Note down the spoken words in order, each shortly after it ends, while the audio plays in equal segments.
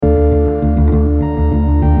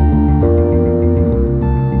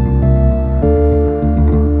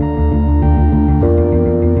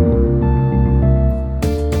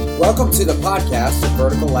Welcome to the podcast of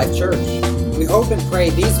Vertical Life Church. We hope and pray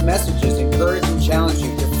these messages encourage and challenge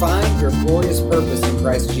you to find your glorious purpose in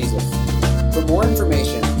Christ Jesus. For more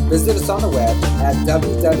information, visit us on the web at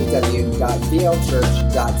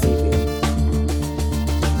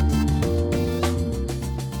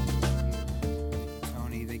www.vlchurch.tv.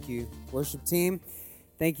 Tony, thank you. Worship team,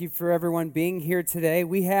 thank you for everyone being here today.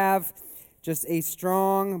 We have just a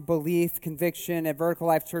strong belief, conviction at Vertical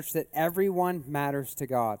Life Church that everyone matters to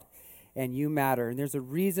God. And you matter. And there's a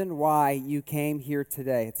reason why you came here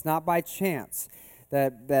today. It's not by chance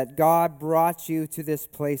that God brought you to this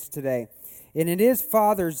place today. And it is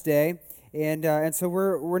Father's Day. And so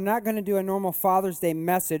we're not going to do a normal Father's Day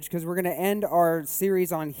message because we're going to end our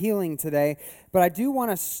series on healing today. But I do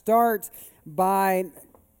want to start by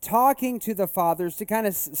talking to the fathers to kind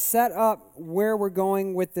of set up where we're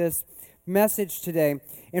going with this message today.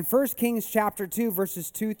 In 1 Kings chapter 2,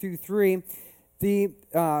 verses 2 through 3, the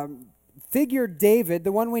figure David,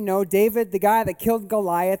 the one we know, David, the guy that killed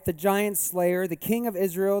Goliath, the giant slayer, the king of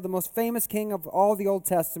Israel, the most famous king of all the Old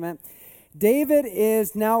Testament. David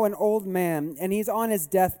is now an old man, and he's on his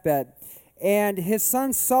deathbed. And his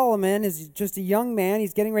son Solomon is just a young man.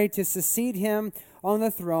 He's getting ready to succeed him on the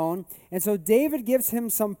throne. And so David gives him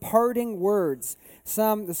some parting words,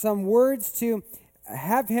 some words to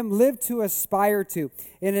have him live to aspire to.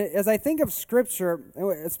 And as I think of Scripture,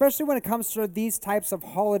 especially when it comes to these types of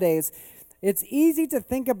holidays, it's easy to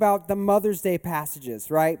think about the Mother's Day passages,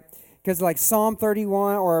 right? Because like Psalm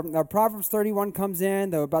 31 or Proverbs 31 comes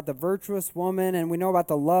in, about the virtuous woman, and we know about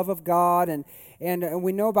the love of God, and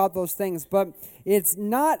we know about those things. But it's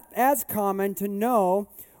not as common to know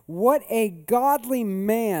what a godly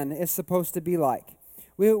man is supposed to be like.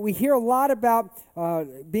 We hear a lot about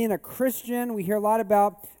being a Christian. We hear a lot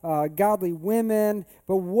about godly women.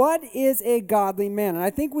 But what is a godly man? And I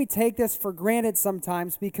think we take this for granted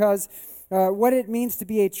sometimes because what it means to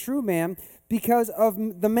be a true man, because of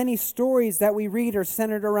the many stories that we read are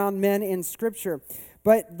centered around men in Scripture.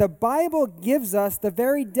 But the Bible gives us the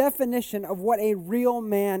very definition of what a real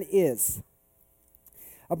man is,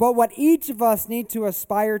 about what each of us need to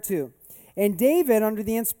aspire to. And David, under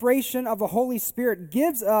the inspiration of the Holy Spirit,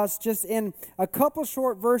 gives us, just in a couple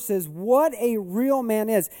short verses, what a real man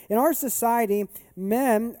is. In our society,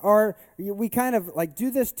 men we kind of like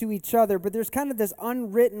do this to each other, but there's kind of this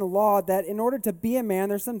unwritten law that in order to be a man,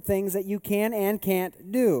 there's some things that you can and can't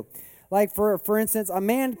do. Like, for instance, a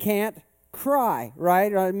man can't cry,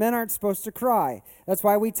 right? Men aren't supposed to cry. That's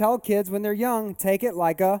why we tell kids when they're young, take it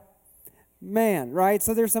like a man, right?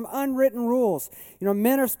 So there's some unwritten rules.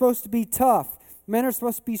 Men are supposed to be tough. Men are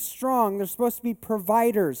supposed to be strong. They're supposed to be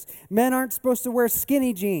providers. Men aren't supposed to wear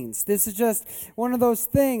skinny jeans. This is just one of those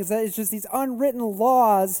things that is just these unwritten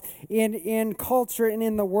laws in culture and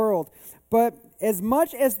in the world. But as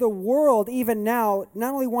much as the world even now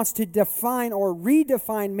not only wants to define or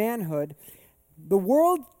redefine manhood, the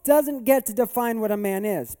world doesn't get to define what a man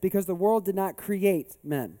is because the world did not create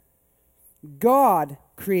men. God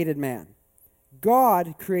created man.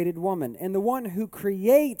 God created woman, and the one who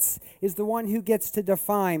creates is the one who gets to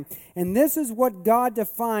define. And this is what God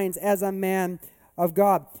defines as a man of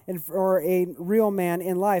God, or a real man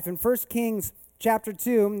in life. In 1 Kings chapter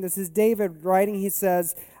 2, this is David writing, he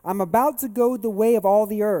says, I'm about to go the way of all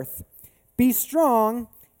the earth. Be strong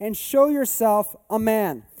and show yourself a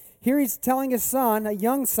man. Here he's telling his son, a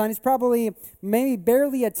young son, he's probably maybe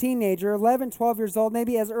barely a teenager, 11, 12 years old,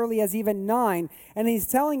 maybe as early as even 9, and he's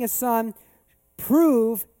telling his son,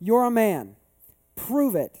 prove you're a man.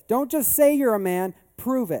 Prove it. Don't just say you're a man,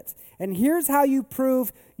 prove it. And here's how you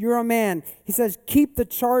prove you're a man. He says, keep the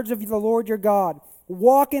charge of the Lord your God.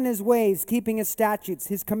 Walk in his ways, keeping his statutes,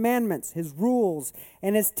 his commandments, his rules,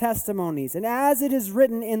 and his testimonies. And as it is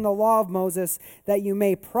written in the law of Moses, that you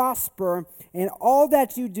may prosper in all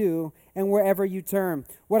that you do and wherever you turn.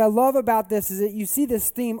 What I love about this is that you see this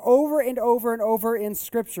theme over and over and over in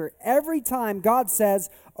Scripture. Every time God says,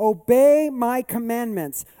 obey my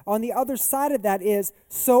commandments, on the other side of that is,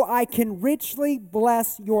 so I can richly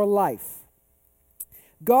bless your life.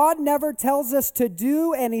 God never tells us to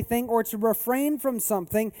do anything or to refrain from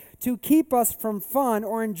something to keep us from fun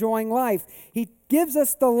or enjoying life. He gives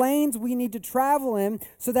us the lanes we need to travel in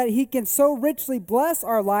so that he can so richly bless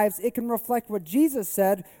our lives, it can reflect what Jesus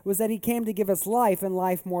said was that he came to give us life and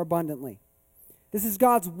life more abundantly. This is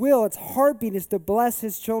God's will. Its heartbeat is to bless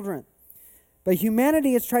his children. But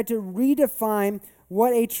humanity has tried to redefine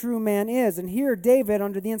what a true man is. And here, David,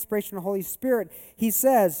 under the inspiration of the Holy Spirit, he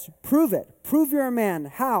says, prove it. Prove you're a man.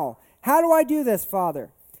 How? How do I do this,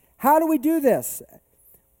 Father? How do we do this?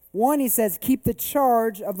 One, he says, keep the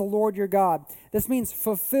charge of the Lord your God. This means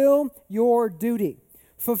fulfill your duty.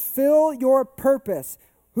 Fulfill your purpose.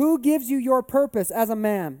 Who gives you your purpose as a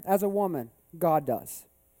man, as a woman? God does.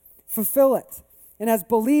 Fulfill it. And as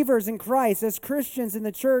believers in Christ, as Christians in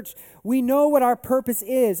the church, we know what our purpose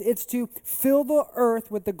is. It's to fill the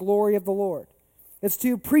earth with the glory of the Lord. It's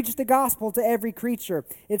to preach the gospel to every creature.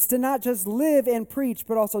 It's to not just live and preach,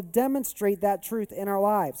 but also demonstrate that truth in our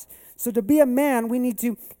lives. So to be a man, we need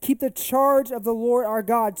to keep the charge of the Lord our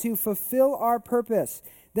God to fulfill our purpose.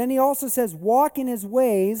 Then he also says, walk in his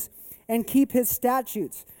ways and keep his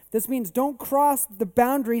statutes. This means don't cross the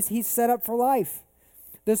boundaries he's set up for life.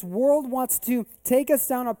 This world wants to take us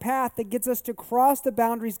down a path that gets us to cross the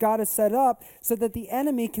boundaries God has set up so that the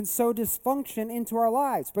enemy can sow dysfunction into our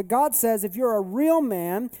lives. But God says if you're a real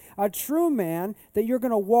man, a true man, that you're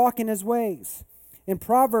going to walk in his ways. In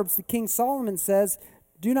Proverbs, the King Solomon says,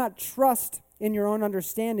 do not trust in your own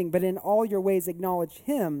understanding, but in all your ways acknowledge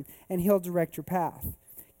him, and he'll direct your path.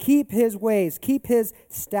 Keep his ways, keep his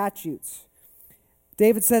statutes.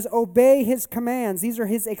 David says, obey his commands. These are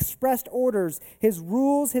his expressed orders, his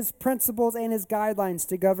rules, his principles, and his guidelines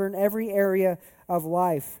to govern every area of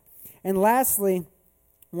life. And lastly,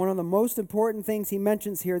 one of the most important things he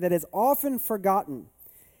mentions here that is often forgotten,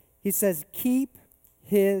 he says, keep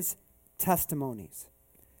his testimonies.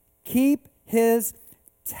 Keep his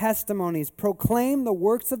testimonies. Proclaim the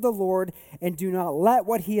works of the Lord, and do not let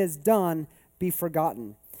what he has done be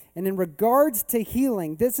forgotten. And in regards to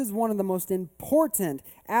healing, this is one of the most important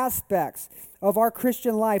aspects of our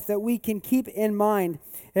Christian life that we can keep in mind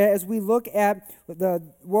as we look at where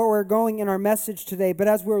we're going in our message today. But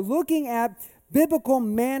as we're looking at biblical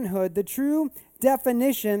manhood, the true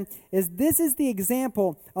definition is this is the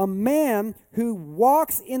example, a man who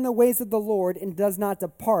walks in the ways of the Lord and does not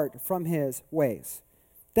depart from his ways.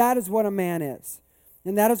 That is what a man is.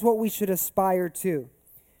 And that is what we should aspire to.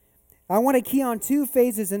 I want to key on two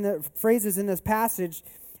phrases in this passage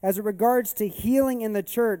as it regards to healing in the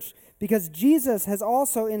church, because Jesus has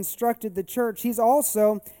also instructed the church. He's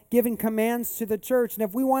also given commands to the church. And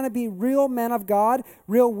if we want to be real men of God,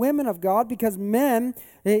 real women of God, because men,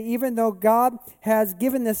 even though God has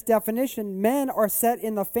given this definition, men are set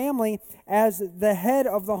in the family as the head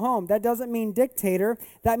of the home. That doesn't mean dictator.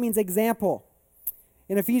 That means example.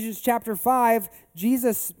 In Ephesians chapter 5,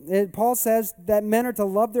 Paul says that men are to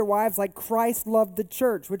love their wives like Christ loved the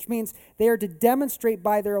church, which means they are to demonstrate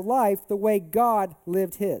by their life the way God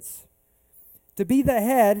lived his. To be the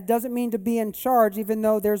head doesn't mean to be in charge, even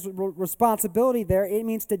though there's responsibility there. It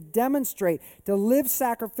means to demonstrate, to live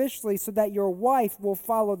sacrificially so that your wife will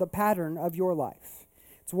follow the pattern of your life.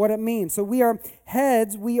 It's what it means. So we are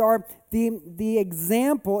heads. We are the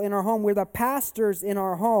example in our home. We're the pastors in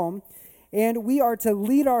our home. And we are to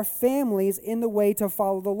lead our families in the way to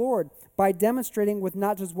follow the Lord by demonstrating with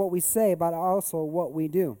not just what we say, but also what we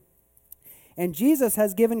do. And Jesus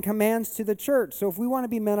has given commands to the church. So if we want to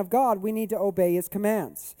be men of God, we need to obey his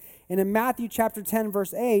commands. And in Matthew chapter 10,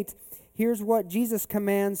 verse 8, here's what Jesus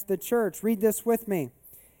commands the church. Read this with me.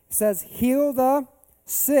 It says, heal the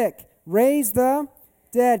sick, raise the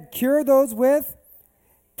dead, cure those with,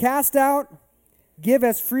 cast out, give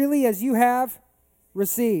as freely as you have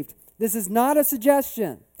received. This is not a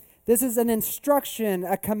suggestion. This is an instruction,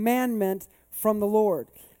 a commandment from the Lord.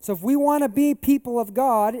 So if we want to be people of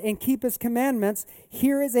God and keep his commandments,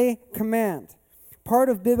 here is a command. Part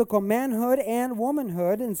of biblical manhood and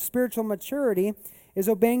womanhood and spiritual maturity is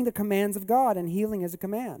obeying the commands of God, and healing is a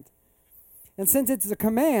command. And since it's a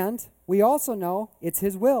command, we also know it's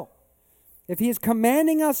his will. If he is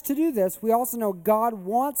commanding us to do this, we also know God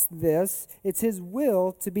wants this. It's his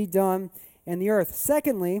will to be done in the earth.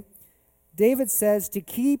 Secondly, David says to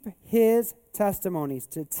keep his testimonies,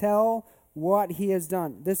 to tell what he has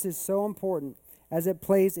done. This is so important as it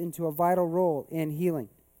plays into a vital role in healing.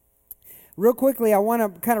 Real quickly, I want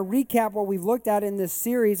to kind of recap what we've looked at in this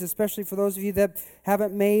series, especially for those of you that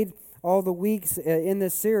haven't made all the weeks in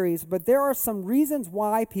this series. But there are some reasons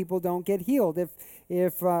why people don't get healed. If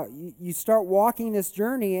you start walking this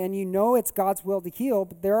journey and you know it's God's will to heal,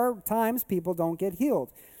 but there are times people don't get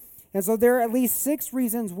healed. And so there are at least 6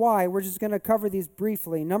 reasons why. We're just going to cover these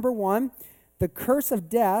briefly. Number 1, the curse of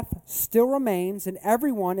death still remains, and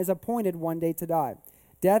everyone is appointed one day to die.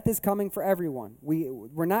 Death is coming for everyone.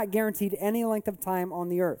 We're not guaranteed any length of time on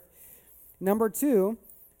the earth. Number 2,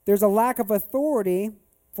 there's a lack of authority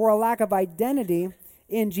for a lack of identity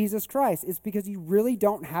in Jesus Christ. It's because you really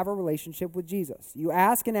don't have a relationship with Jesus. You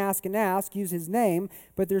ask and ask and ask, use his name,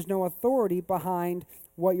 but there's no authority behind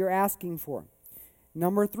what you're asking for.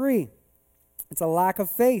 Number 3, it's a lack of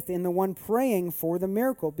faith in the one praying for the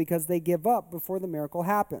miracle because they give up before the miracle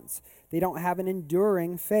happens. They don't have an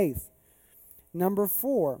enduring faith. Number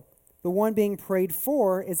 4, the one being prayed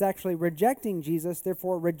for is actually rejecting Jesus,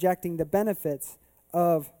 therefore rejecting the benefits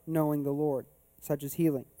of knowing the Lord, such as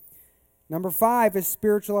healing. Number 5 is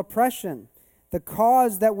spiritual oppression. The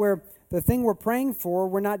thing we're praying for,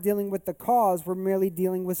 we're not dealing with the cause, we're merely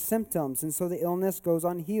dealing with symptoms. And so the illness goes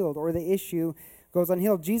unhealed, or the issue goes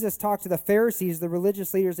unhealed. Jesus talked to the Pharisees, the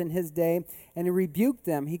religious leaders in his day, and he rebuked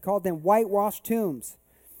them. He called them whitewashed tombs.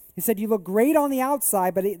 He said, you look great on the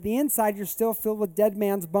outside, but the inside you're still filled with dead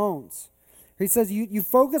man's bones. He says, you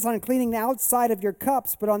focus on cleaning the outside of your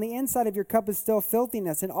cups, but on the inside of your cup is still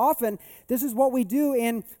filthiness. And often, this is what we do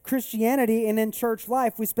in Christianity and in church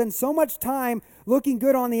life. We spend so much time looking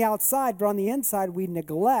good on the outside, but on the inside we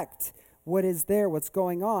neglect what is there, what's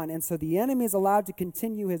going on. And so the enemy is allowed to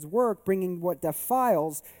continue his work, bringing what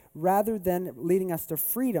defiles, rather than leading us to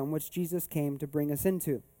freedom, which Jesus came to bring us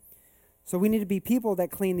into. So we need to be people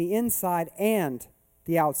that clean the inside and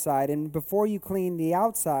the outside. And before you clean the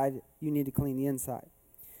outside, you need to clean the inside.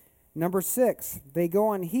 Number 6, they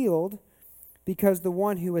go unhealed because the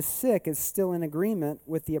one who is sick is still in agreement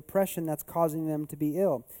with the oppression that's causing them to be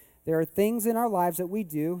ill. There are things in our lives that we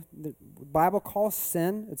do, the Bible calls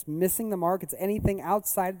sin. It's missing the mark. It's anything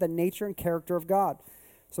outside the nature and character of God.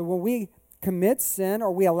 So when we commit sin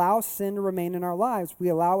or we allow sin to remain in our lives, we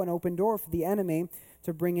allow an open door for the enemy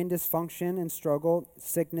to bring in dysfunction and struggle,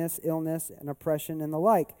 sickness, illness, and oppression, and the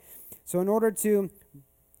like. So in order to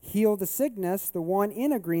heal the sickness, the one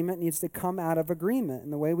in agreement needs to come out of agreement.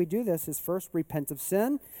 And the way we do this is first repent of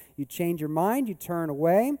sin. You change your mind, you turn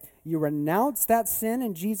away, you renounce that sin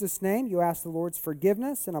in Jesus' name, you ask the Lord's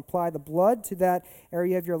forgiveness and apply the blood to that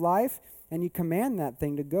area of your life, and you command that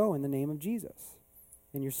thing to go in the name of Jesus,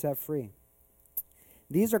 and you're set free.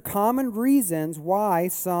 These are common reasons why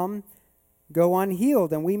some go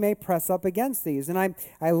unhealed, and we may press up against these. And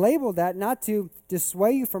I labeled that not to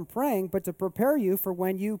dissuade you from praying, but to prepare you for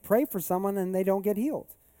when you pray for someone and they don't get healed.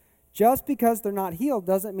 Just because they're not healed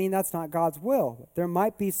doesn't mean that's not God's will. There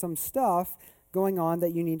might be some stuff going on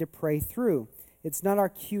that you need to pray through. It's not our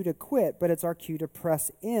cue to quit, but it's our cue to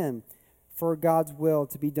press in for God's will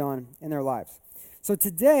to be done in their lives. So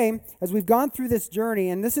today, as we've gone through this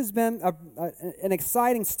journey, and this has been an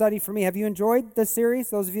exciting study for me. Have you enjoyed this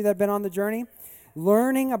series, those of you that have been on the journey?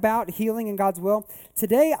 Learning about healing and God's will.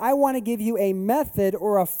 Today, I want to give you a method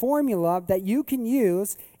or a formula that you can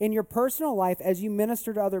use in your personal life as you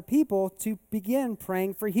minister to other people to begin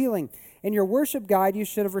praying for healing. In your worship guide, you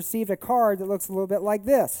should have received a card that looks a little bit like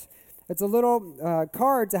this. It's a little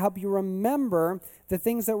card to help you remember the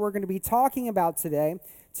things that we're going to be talking about today,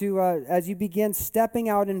 as you begin stepping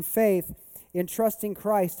out in faith, in trusting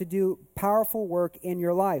Christ to do powerful work in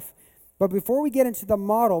your life. But before we get into the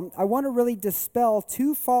model, I want to really dispel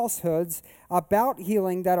 2 falsehoods about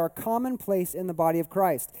healing that are commonplace in the body of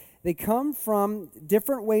Christ. They come from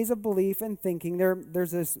different ways of belief and thinking.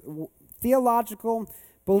 There's this theological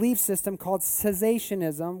belief system called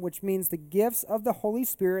cessationism, which means the gifts of the Holy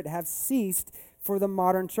Spirit have ceased for the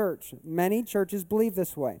modern church. Many churches believe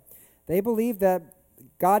this way. They believe that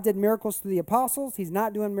God did miracles through the apostles. He's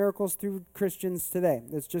not doing miracles through Christians today.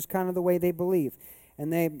 It's just kind of the way they believe.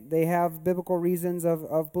 And they have biblical reasons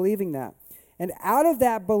of believing that. And out of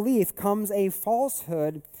that belief comes a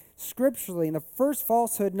falsehood scripturally. And the first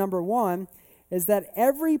falsehood, number 1, is that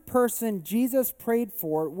every person Jesus prayed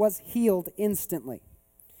for was healed instantly.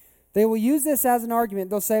 They will use this as an argument.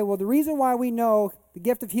 They'll say, well, the reason why we know the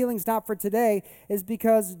gift of healing is not for today is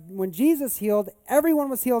because when Jesus healed, everyone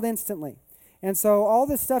was healed instantly. And so all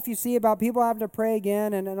this stuff you see about people having to pray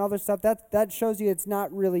again and other stuff, that shows you it's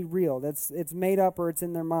not really real. It's made up or it's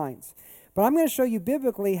in their minds. But I'm going to show you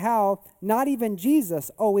biblically how not even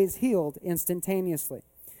Jesus always healed instantaneously.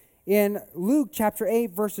 In Luke chapter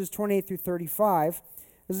 8, verses 28 through 35,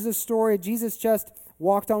 this is a story. Jesus just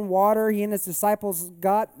walked on water. He and his disciples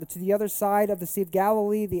got to the other side of the Sea of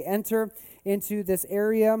Galilee. They enter into this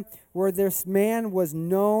area where this man was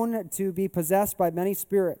known to be possessed by many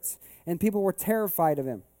spirits, and people were terrified of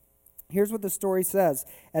him. Here's what the story says.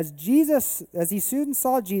 As he soon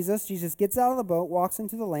saw Jesus, Jesus gets out of the boat, walks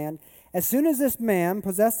into the land. As soon as this man,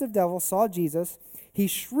 possessed of devils, saw Jesus, he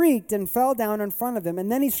shrieked and fell down in front of him.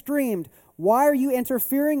 And then he screamed, "Why are you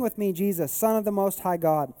interfering with me, Jesus, Son of the Most High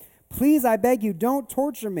God? Please, I beg you, don't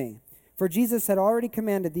torture me." For Jesus had already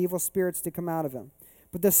commanded the evil spirits to come out of him.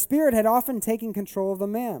 But the spirit had often taken control of the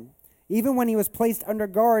man. Even when he was placed under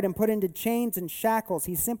guard and put into chains and shackles,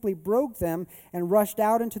 he simply broke them and rushed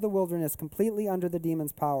out into the wilderness, completely under the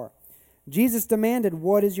demon's power. Jesus demanded,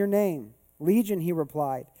 "What is your name?" "Legion," he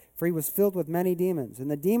replied, for he was filled with many demons.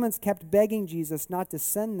 And the demons kept begging Jesus not to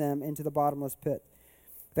send them into the bottomless pit.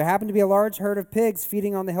 There happened to be a large herd of pigs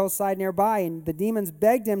feeding on the hillside nearby, and the demons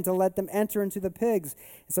begged him to let them enter into the pigs.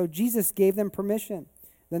 And so Jesus gave them permission.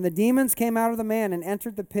 Then the demons came out of the man and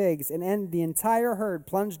entered the pigs, and the entire herd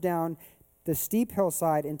plunged down the steep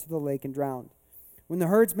hillside into the lake and drowned. When the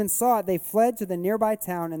herdsmen saw it, they fled to the nearby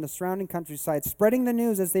town and the surrounding countryside, spreading the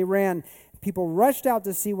news as they ran. People rushed out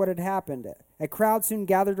to see what had happened. A crowd soon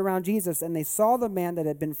gathered around Jesus, and they saw the man that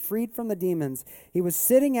had been freed from the demons. He was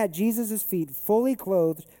sitting at Jesus' feet, fully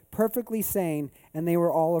clothed, perfectly sane, and they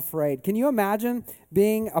were all afraid. Can you imagine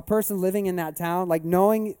being a person living in that town, like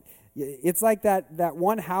knowing it's like that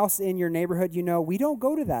one house in your neighborhood, we don't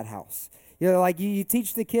go to that house. Like you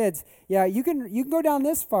teach the kids, you can go down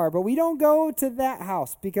this far, but we don't go to that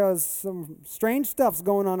house because some strange stuff's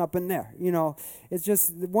going on up in there. It's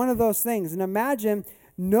just one of those things. And imagine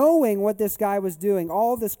knowing what this guy was doing,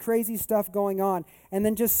 all this crazy stuff going on, and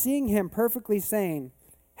then just seeing him perfectly sane,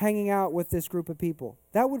 hanging out with this group of people.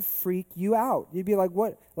 That would freak you out. You'd be like,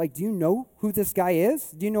 what? Like, do you know who this guy is?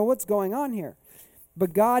 Do you know what's going on here?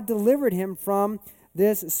 But God delivered him from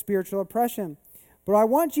this spiritual oppression. But I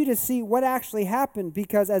want you to see what actually happened,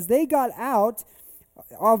 because as they got out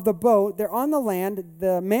of the boat, they're on the land.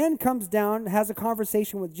 The man comes down, has a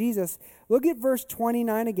conversation with Jesus. Look at verse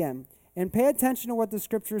 29 again, and pay attention to what the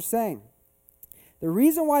scripture is saying. The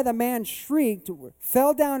reason why the man shrieked,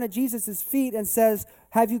 fell down at Jesus' feet and says,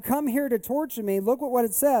 "Have you come here to torture me?" Look what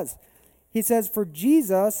it says. He says, for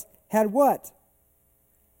Jesus had what?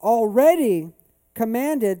 Already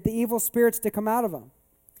commanded the evil spirits to come out of him.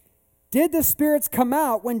 Did the spirits come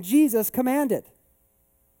out when Jesus commanded?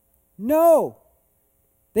 No.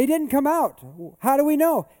 They didn't come out. How do we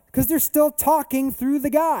know? Because they're still talking through the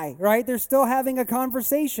guy, right? They're still having a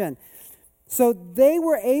conversation. So they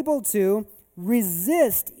were able to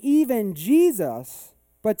resist even Jesus,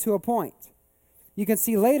 but to a point. You can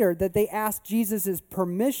see later that they asked Jesus'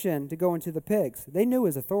 permission to go into the pigs. They knew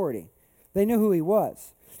his authority. They knew who he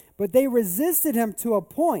was. But they resisted him to a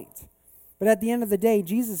point. But at the end of the day,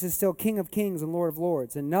 Jesus is still King of Kings and Lord of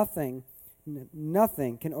Lords, and nothing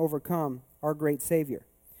can overcome our great Savior.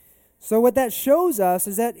 So what that shows us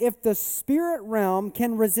is that if the spirit realm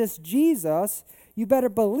can resist Jesus, you better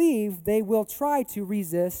believe they will try to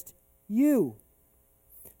resist you.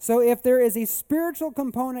 So if there is a spiritual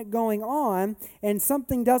component going on and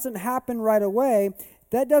something doesn't happen right away,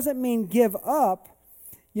 that doesn't mean give up.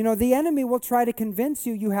 The enemy will try to convince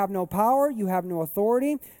you have no power, you have no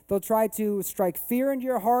authority. They'll try to strike fear into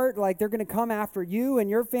your heart, like they're going to come after you and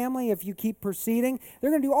your family if you keep proceeding. They're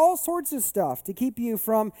going to do all sorts of stuff to keep you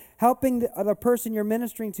from helping the person you're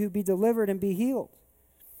ministering to be delivered and be healed.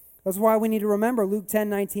 That's why we need to remember Luke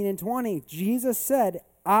 10:19 and 20. Jesus said,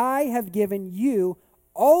 I have given you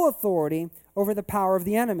all authority over the power of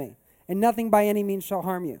the enemy, and nothing by any means shall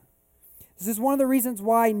harm you. This is one of the reasons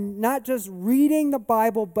why not just reading the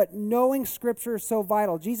Bible, but knowing Scripture is so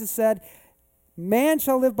vital. Jesus said, man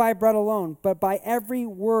shall live by bread alone, but by every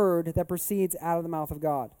word that proceeds out of the mouth of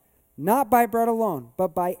God. Not by bread alone,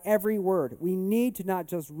 but by every word. We need to not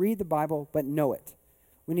just read the Bible, but know it.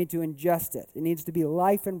 We need to ingest it. It needs to be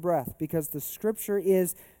life and breath, because the Scripture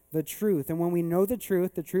is the truth. And when we know the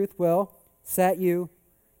truth will set you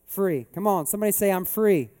free. Come on, somebody say, I'm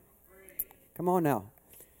free. Come on now.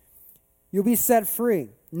 You'll be set free.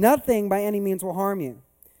 Nothing by any means will harm you.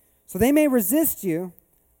 So they may resist you,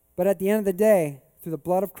 but at the end of the day, through the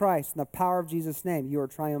blood of Christ and the power of Jesus' name, you are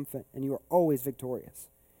triumphant and you are always victorious.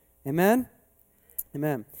 Amen?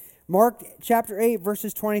 Amen. Mark chapter 8,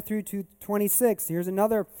 verses 23 to 26. Here's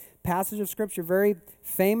another passage of Scripture, very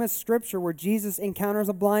famous Scripture, where Jesus encounters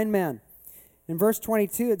a blind man. In verse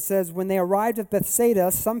 22, it says, when they arrived at Bethsaida,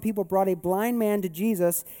 some people brought a blind man to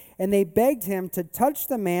Jesus, and they begged him to touch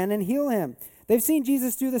the man and heal him. They've seen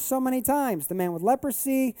Jesus do this so many times. The man with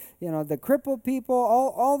leprosy, the crippled people,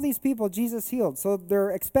 all these people Jesus healed. So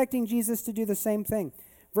they're expecting Jesus to do the same thing.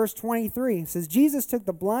 Verse 23 says, Jesus took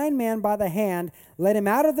the blind man by the hand, led him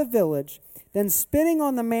out of the village. Then spitting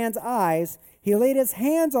on the man's eyes, he laid his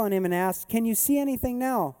hands on him and asked, can you see anything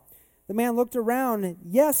now? The man looked around.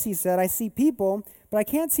 Yes, he said, I see people, but I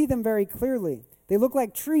can't see them very clearly. They look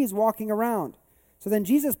like trees walking around. So then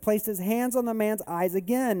Jesus placed his hands on the man's eyes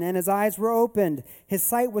again, and his eyes were opened. His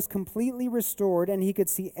sight was completely restored, and he could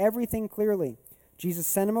see everything clearly. Jesus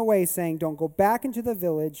sent him away, saying, don't go back into the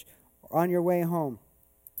village or on your way home.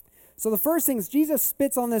 So the first thing is Jesus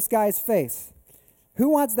spits on this guy's face. Who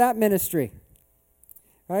wants that ministry?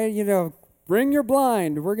 Right? Bring your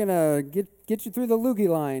blind. We're going to get you through the loogie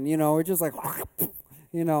line. We're just like,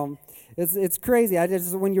 it's crazy.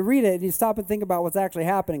 When you read it, you stop and think about what's actually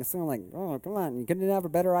happening. It's like, come on. You couldn't have a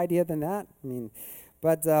better idea than that?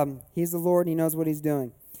 But he's the Lord, and he knows what he's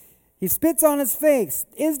doing. He spits on his face.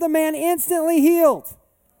 Is the man instantly healed?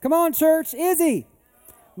 Come on, church. Is he?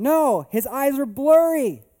 No, his eyes are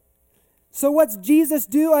blurry. So what's Jesus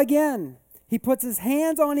do again? He puts his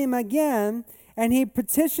hands on him again, and he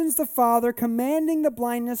petitions the Father, commanding the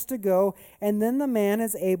blindness to go, and then the man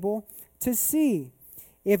is able to see.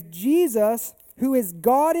 If Jesus, who is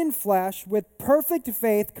God in flesh, with perfect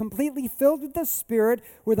faith, completely filled with the Spirit,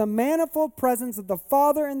 with a manifold presence of the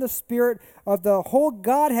Father and the Spirit of the whole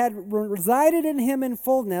Godhead resided in him in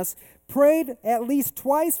fullness, prayed at least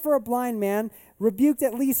twice for a blind man, rebuked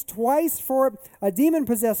at least twice for a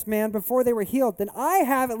demon-possessed man before they were healed, then I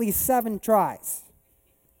have at least 7 tries.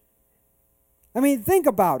 I mean, think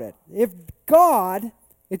about it. If God,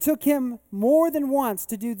 it took him more than once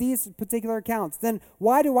to do these particular accounts, then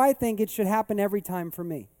why do I think it should happen every time for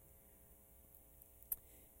me?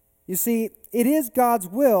 You see, it is God's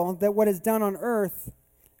will that what is done on earth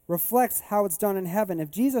reflects how it's done in heaven. If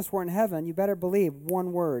Jesus were in heaven, you better believe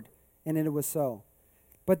one word, and it was so.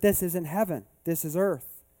 But this isn't heaven. This is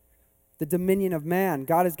earth. The dominion of man.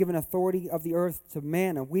 God has given authority of the earth to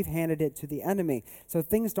man, and we've handed it to the enemy. So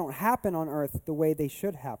things don't happen on earth the way they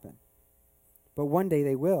should happen. But one day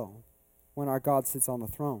they will, when our God sits on the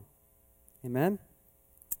throne. Amen?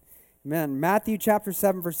 Amen. Matthew chapter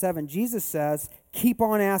 7, verse 7, Jesus says, keep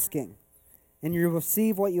on asking, and you will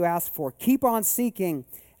receive what you ask for. Keep on seeking,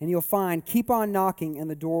 and you'll find. Keep on knocking, and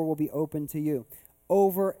the door will be open to you.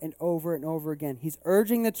 Over and over and over again. He's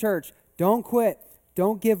urging the church, don't quit,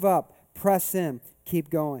 don't give up, press in, keep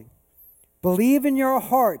going. Believe in your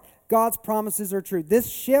heart God's promises are true. This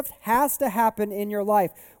shift has to happen in your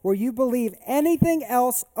life where you believe anything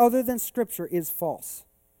else other than Scripture is false.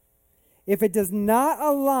 If it does not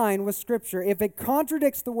align with Scripture, if it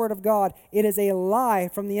contradicts the Word of God, it is a lie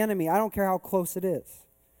from the enemy. I don't care how close it is.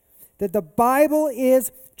 That the Bible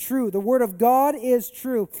is true. The Word of God is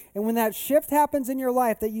true. And when that shift happens in your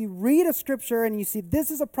life, that you read a Scripture and you see this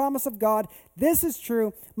is a promise of God, this is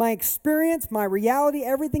true, my experience, my reality,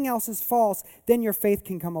 everything else is false, then your faith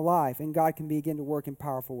can come alive and God can begin to work in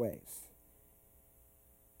powerful ways.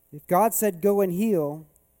 If God said go and heal,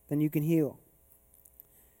 then you can heal.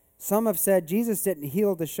 Some have said Jesus didn't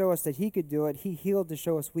heal to show us that he could do it. He healed to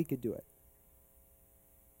show us we could do it.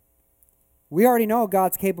 We already know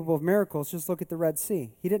God's capable of miracles. Just look at the Red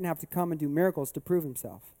Sea. He didn't have to come and do miracles to prove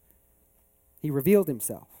himself. He revealed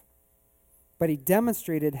himself. But he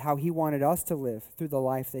demonstrated how he wanted us to live through the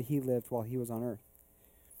life that he lived while he was on earth.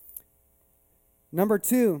 Number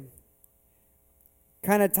 2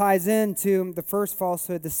 kind of ties into the first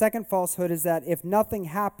falsehood. The second falsehood is that if nothing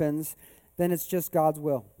happens, then it's just God's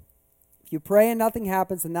will. If you pray and nothing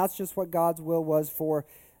happens, then that's just what God's will was for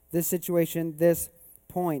this situation, this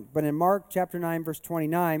point. But in Mark chapter 9, verse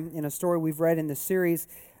 29, in a story we've read in the series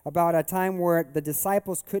about a time where the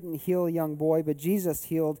disciples couldn't heal a young boy, but Jesus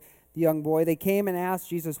healed the young boy. They came and asked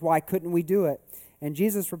Jesus, why couldn't we do it? And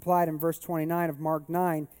Jesus replied in verse 29 of Mark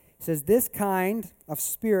 9, he says, this kind of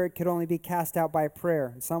spirit could only be cast out by prayer.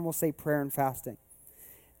 And some will say prayer and fasting.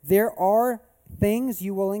 There are things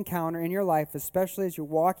you will encounter in your life, especially as you're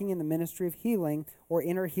walking in the ministry of healing or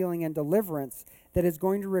inner healing and deliverance, that is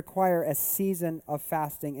going to require a season of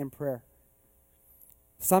fasting and prayer.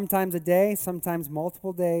 Sometimes a day, sometimes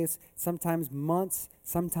multiple days, sometimes months,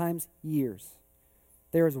 sometimes years.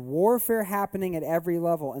 There is warfare happening at every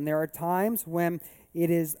level, and there are times when it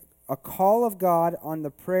is a call of God on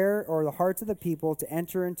the prayer or the hearts of the people to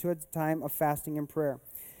enter into a time of fasting and prayer.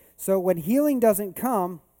 So when healing doesn't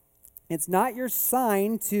come, it's not your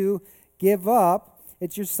sign to give up,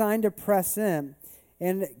 it's your sign to press in.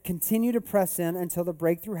 And continue to press in until the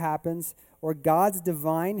breakthrough happens or God's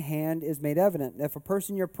divine hand is made evident. If a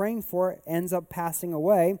person you're praying for ends up passing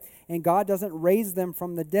away and God doesn't raise them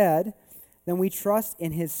from the dead, then we trust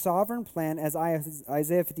in his sovereign plan, as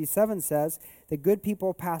Isaiah 57 says, that good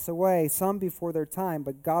people pass away, some before their time,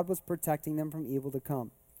 but God was protecting them from evil to come.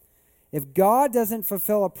 If God doesn't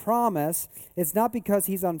fulfill a promise, it's not because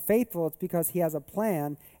he's unfaithful, it's because he has a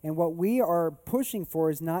plan, and what we are pushing for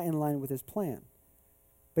is not in line with his plan.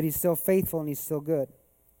 But he's still faithful and he's still good.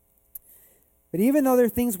 But even though there are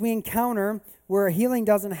things we encounter where healing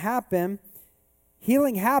doesn't happen,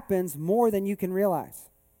 healing happens more than you can realize.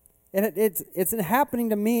 And it's happening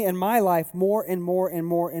to me in my life more and more and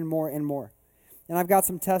more and more and more. And I've got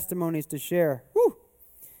some testimonies to share. Woo!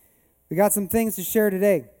 We got some things to share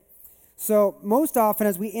today. So most often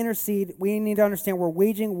as we intercede, we need to understand we're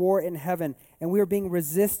waging war in heaven and we are being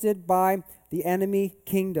resisted by the enemy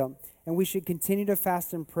kingdom. And we should continue to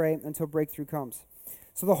fast and pray until breakthrough comes.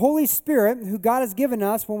 So the Holy Spirit, who God has given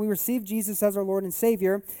us when we receive Jesus as our Lord and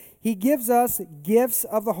Savior, he gives us gifts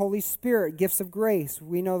of the Holy Spirit, gifts of grace.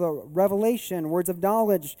 We know the revelation, words of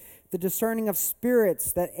knowledge, the discerning of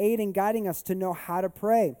spirits that aid in guiding us to know how to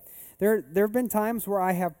pray. There have been times where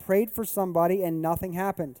I have prayed for somebody and nothing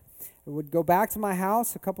happened. I would go back to my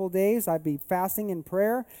house a couple of days, I'd be fasting in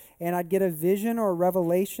prayer, and I'd get a vision or a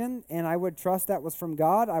revelation, and I would trust that was from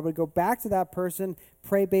God. I would go back to that person,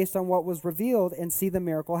 pray based on what was revealed, and see the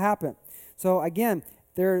miracle happen. So again,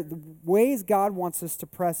 there are ways God wants us to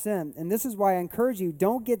press in, and this is why I encourage you,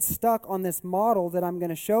 don't get stuck on this model that I'm going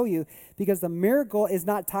to show you, because the miracle is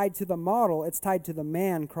not tied to the model, it's tied to the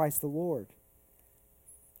man, Christ the Lord.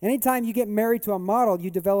 Anytime you get married to a model, you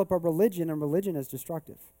develop a religion, and religion is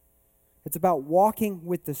destructive. It's about walking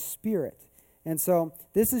with the Spirit. And so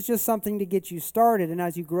this is just something to get you started. And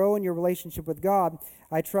as you grow in your relationship with God,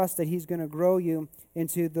 I trust that he's going to grow you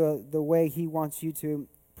into the way he wants you to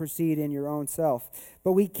proceed in your own self.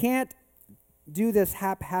 But we can't do this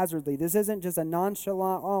haphazardly. This isn't just a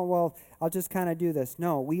nonchalant, oh, well, I'll just kind of do this.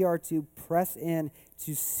 No, we are to press in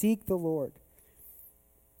to seek the Lord.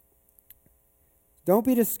 Don't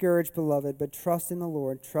be discouraged, beloved, but trust in the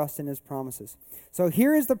Lord, trust in his promises. So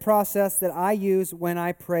here is the process that I use when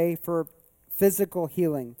I pray for physical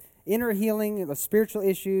healing. Inner healing, the spiritual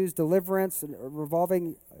issues, deliverance,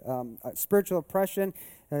 revolving spiritual oppression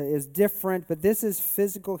is different, but this is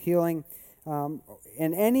physical healing, and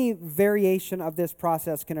any variation of this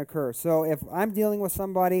process can occur. So if I'm dealing with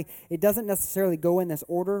somebody, it doesn't necessarily go in this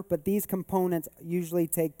order, but these components usually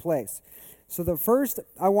take place. So the first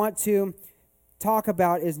I want to talk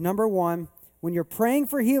about is number one, when you're praying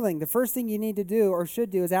for healing, the first thing you need to do or should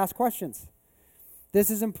do is ask questions. This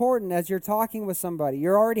is important as you're talking with somebody.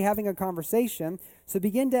 You're already having a conversation, so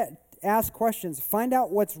begin to ask questions. Find out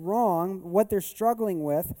what's wrong, what they're struggling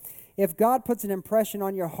with. If God puts an impression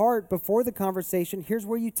on your heart before the conversation, here's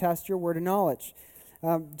where you test your word of knowledge.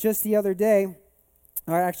 Just the other day,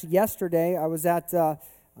 or actually yesterday, I was at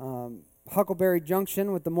Huckleberry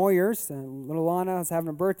Junction with the Moyers. Little Lana was having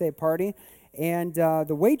a birthday party. And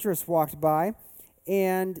the waitress walked by,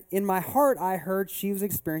 and in my heart, I heard she was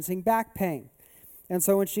experiencing back pain. And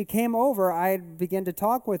so when she came over, I began to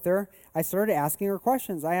talk with her. I started asking her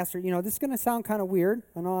questions. I asked her, this is going to sound kind of weird.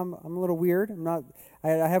 I know I'm a little weird. I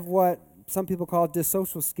have what some people call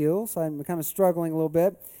dissocial skills. I'm kind of struggling a little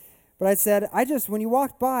bit. But I said, when you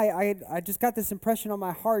walked by, I just got this impression on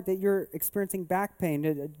my heart that you're experiencing back pain.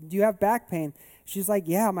 Do you have back pain? She's like,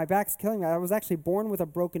 yeah, my back's killing me. I was actually born with a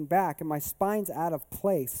broken back, and my spine's out of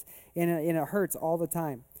place, and it hurts all the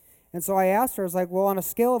time. And so I asked her, I was like, well, on a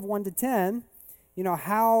scale of 1 to 10,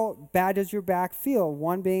 how bad does your back feel?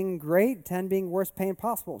 1 being great, 10 being worst pain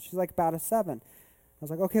possible. She's like, about a 7. I was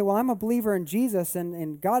like, okay, well, I'm a believer in Jesus,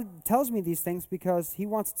 and God tells me these things because he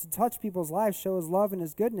wants to touch people's lives, show his love and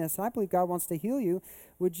his goodness, and I believe God wants to heal you.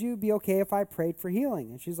 Would you be okay if I prayed for healing?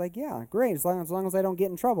 And she's like, yeah, great, as long as I don't get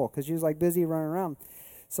in trouble, because she was like busy running around.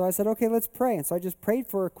 So I said, okay, let's pray. And so I just prayed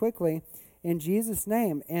for her quickly in Jesus'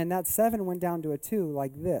 name, and that 7 went down to a 2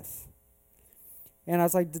 like this. And I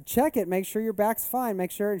was like, check it, make sure your back's fine, make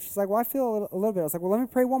sure. And she's like, well, I feel a little bit. I was like, well, let me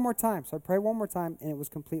pray one more time. So I prayed one more time, and it was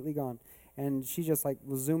completely gone. And she just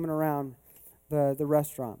was zooming around the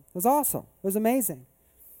restaurant. It was awesome. It was amazing.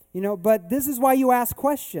 But this is why you ask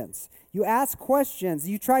questions. You ask questions.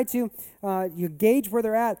 You try to you gauge where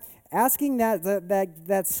they're at. Asking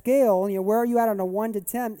that scale, where are you at on a 1 to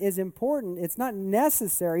 10 is important. It's not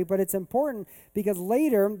necessary, but it's important because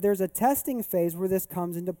later there's a testing phase where this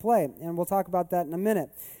comes into play. And we'll talk about that in a minute.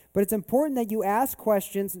 But it's important that you ask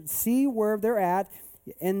questions, see where they're at.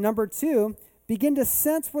 And number 2, begin to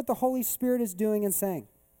sense what the Holy Spirit is doing and saying.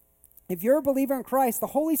 If you're a believer in Christ, the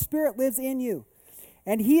Holy Spirit lives in you.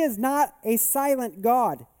 And he is not a silent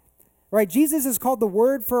God. Right? Jesus is called the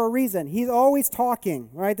Word for a reason. He's always talking,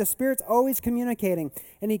 right? The Spirit's always communicating.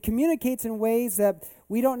 And he communicates in ways that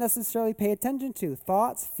we don't necessarily pay attention to.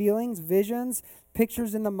 Thoughts, feelings, visions,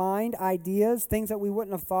 pictures in the mind, ideas, things that we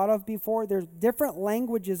wouldn't have thought of before. There's different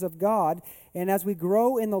languages of God. And as we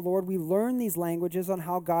grow in the Lord, we learn these languages on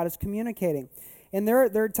how God is communicating. And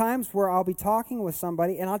there are times where I'll be talking with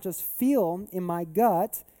somebody and I'll just feel in my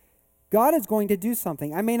gut, God is going to do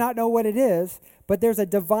something. I may not know what it is, but there's a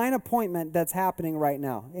divine appointment that's happening right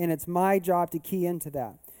now, and it's my job to key into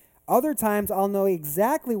that. Other times, I'll know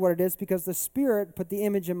exactly what it is because the Spirit put the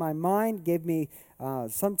image in my mind, gave me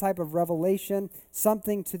some type of revelation,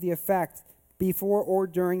 something to the effect before or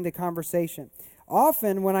during the conversation.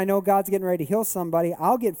 Often, when I know God's getting ready to heal somebody,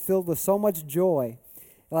 I'll get filled with so much joy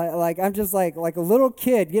Like I'm just like a little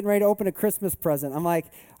kid getting ready to open a Christmas present. I'm like,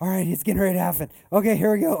 all right, it's getting ready to happen. Okay,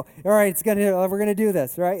 here we go. All right, we're gonna do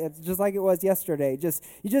this, right? It's just like it was yesterday.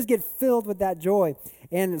 You just get filled with that joy.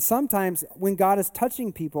 And sometimes when God is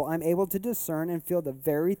touching people, I'm able to discern and feel the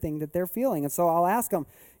very thing that they're feeling. And so I'll ask them,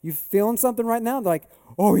 "You feeling something right now?" They're like,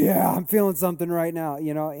 "Oh yeah, I'm feeling something right now."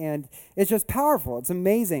 And it's just powerful. It's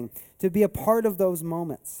amazing to be a part of those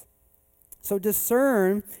moments. So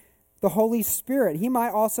discern the Holy Spirit. He might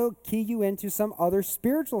also key you into some other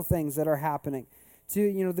spiritual things that are happening.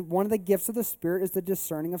 One of the gifts of the Spirit is the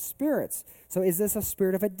discerning of spirits. So is this a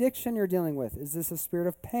spirit of addiction you're dealing with? Is this a spirit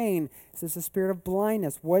of pain? Is this a spirit of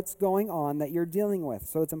blindness? What's going on that you're dealing with?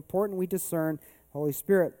 So it's important we discern the Holy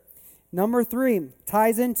Spirit. Number 3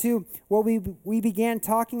 ties into what we began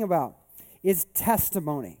talking about, is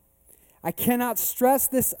testimony. I cannot stress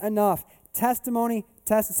this enough. Testimony.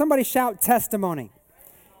 Somebody shout testimony.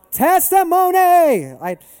 Testimony!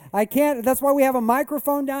 I can't, that's why we have a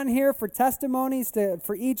microphone down here for testimonies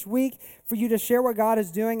for each week, for you to share what God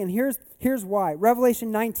is doing. And here's why.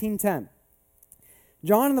 Revelation 19:10.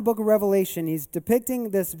 John in the book of Revelation, he's depicting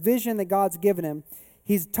this vision that God's given him.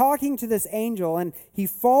 He's talking to this angel, and he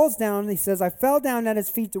falls down, and he says, "I fell down at his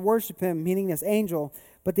feet to worship him," meaning this angel.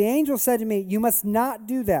 "But the angel said to me, 'You must not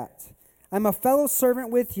do that. I'm a fellow servant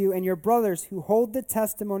with you and your brothers who hold the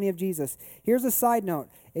testimony of Jesus.'" Here's a side note.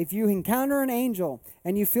 If you encounter an angel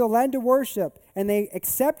and you feel led to worship and they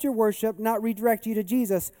accept your worship, not redirect you to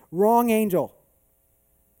Jesus, wrong angel.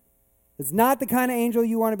 It's not the kind of angel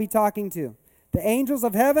you want to be talking to. The angels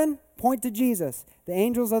of heaven point to Jesus. The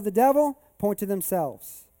angels of the devil point to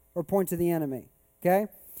themselves or point to the enemy. Okay?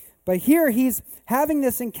 But here he's having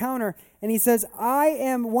this encounter, and he says, "I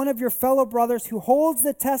am one of your fellow brothers who holds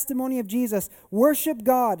the testimony of Jesus. Worship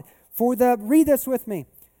God read this with me.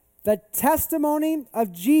 The testimony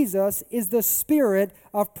of Jesus is the spirit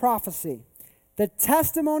of prophecy." The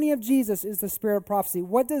testimony of Jesus is the spirit of prophecy.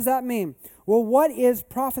 What does that mean? Well, what is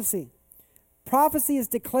prophecy? Prophecy is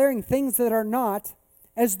declaring things that are not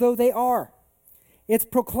as though they are. It's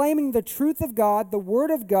proclaiming the truth of God, the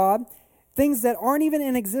word of God, things that aren't even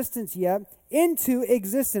in existence yet, into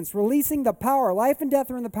existence, releasing the power. Life and death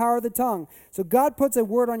are in the power of the tongue. So God puts a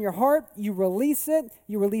word on your heart, you release it,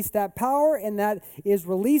 you release that power, and that is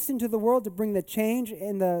released into the world to bring the change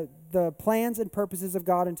in the plans and purposes of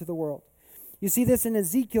God into the world. You see this in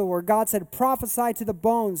Ezekiel, where God said, "Prophesy to the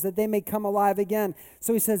bones that they may come alive again."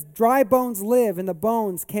 So he says, dry bones live, and the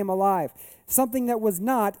bones came alive. Something that was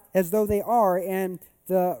not as though they are, and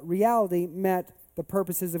the reality met the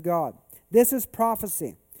purposes of God. This is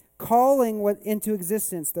prophecy, calling into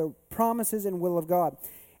existence the promises and will of God.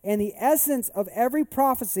 And the essence of every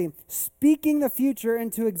prophecy, speaking the future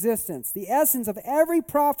into existence. The essence of every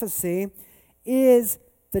prophecy is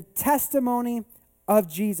the testimony of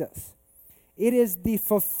Jesus. It is the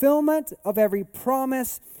fulfillment of every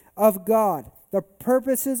promise of God, the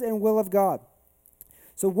purposes and will of God.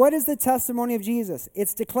 So what is the testimony of Jesus?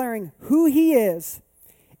 It's declaring who he is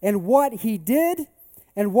and what he did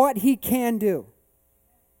and what he can do.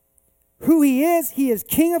 Who he is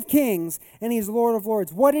King of Kings, and he's Lord of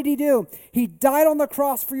Lords. What did he do? He died on the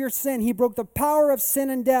cross for your sin. He broke the power of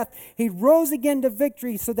sin and death. He rose again to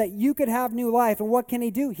victory so that you could have new life. And what can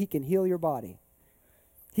he do? He can heal your body.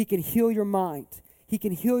 He can heal your mind. He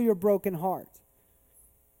can heal your broken heart.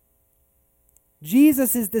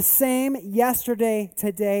 Jesus is the same yesterday,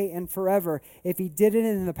 today, and forever. If he did it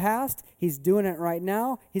in the past, he's doing it right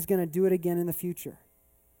now. He's going to do it again in the future.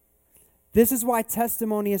 This is why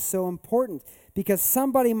testimony is so important, because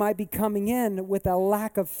somebody might be coming in with a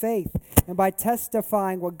lack of faith, and by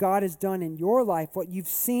testifying what God has done in your life, what you've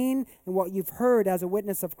seen and what you've heard as a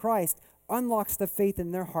witness of Christ, unlocks the faith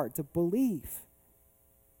in their heart to believe.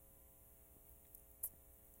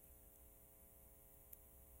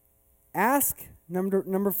 Ask,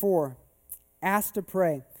 number 4, ask to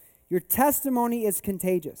pray. Your testimony is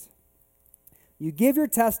contagious. You give your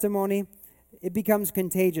testimony, it becomes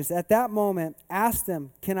contagious. At that moment, ask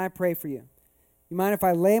them, "Can I pray for you? You mind if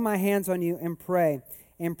I lay my hands on you and pray?"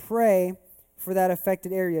 And pray for that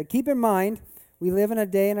affected area. Keep in mind, we live in a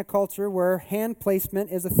day and a culture where hand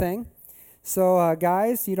placement is a thing. So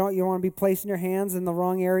guys, you don't want to be placing your hands in the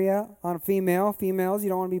wrong area on a female. Females, you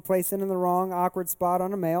don't want to be placing in the wrong awkward spot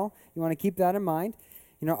on a male. You want to keep that in mind.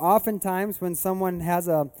 Oftentimes when someone has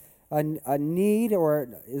a need or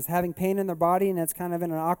is having pain in their body and it's kind of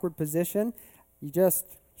in an awkward position,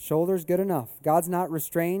 shoulder's good enough. God's not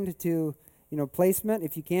restrained to, placement.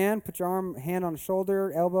 If you can, put your hand on a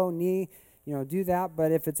shoulder, elbow, knee, do that.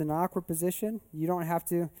 But if it's an awkward position, you don't have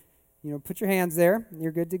to, put your hands there.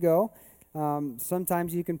 You're good to go.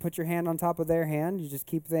 Sometimes you can put your hand on top of their hand. You just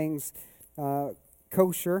keep things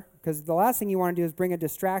kosher, because the last thing you want to do is bring a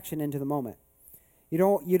distraction into the moment. You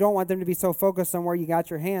don't want them to be so focused on where you got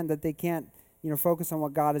your hand that they can't focus on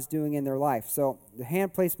what God is doing in their life. So the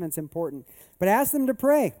hand placement's important. But ask them to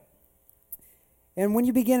pray. And when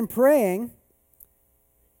you begin praying,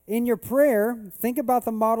 in your prayer, think about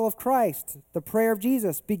the model of Christ, the prayer of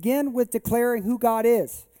Jesus. Begin with declaring who God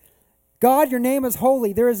is. God, your name is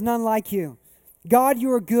holy. There is none like you. God,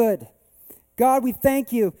 you are good. God, we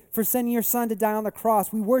thank you for sending your Son to die on the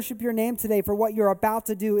cross. We worship your name today for what you're about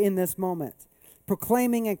to do in this moment,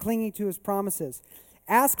 proclaiming and clinging to his promises.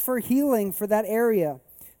 Ask for healing for that area.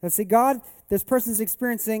 And say, God, this person's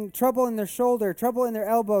experiencing trouble in their shoulder, trouble in their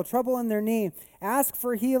elbow, trouble in their knee. Ask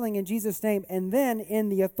for healing in Jesus' name. And then, in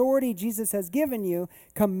the authority Jesus has given you,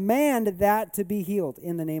 command that to be healed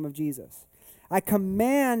in the name of Jesus. I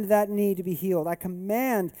command that knee to be healed. I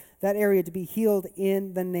command that area to be healed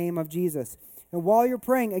in the name of Jesus. And while you're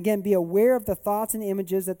praying, again, be aware of the thoughts and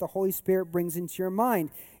images that the Holy Spirit brings into your mind.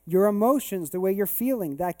 Your emotions, the way you're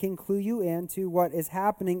feeling, that can clue you into what is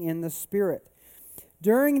happening in the Spirit.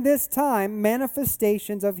 During this time,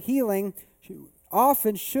 manifestations of healing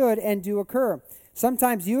often should and do occur.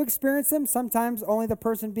 Sometimes you experience them, sometimes only the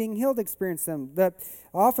person being healed experiences them.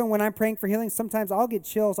 Often when I'm praying for healing, sometimes I'll get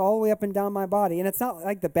chills all the way up and down my body. And it's not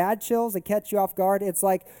like the bad chills that catch you off guard. It's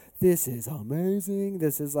like, this is amazing.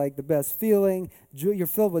 This is like the best feeling. You're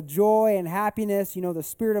filled with joy and happiness. The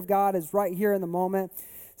Spirit of God is right here in the moment.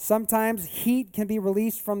 Sometimes heat can be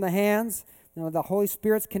released from the hands. The Holy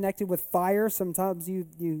Spirit's connected with fire. Sometimes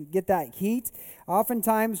you get that heat.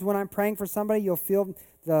 Oftentimes when I'm praying for somebody, you'll feel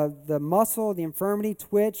the muscle, the infirmity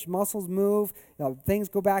twitch, muscles move, things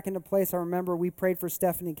go back into place. I remember we prayed for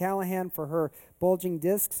Stephanie Callahan for her bulging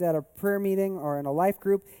discs at a prayer meeting or in a life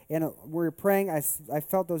group, and we were praying. I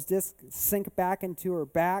felt those discs sink back into her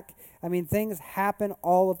back. I mean, things happen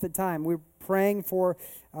all of the time. We're praying for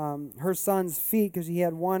her son's feet because he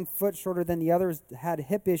had one foot shorter than the others, had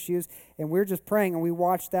hip issues, and we were just praying, and we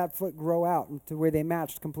watched that foot grow out to where they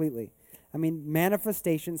matched completely. I mean,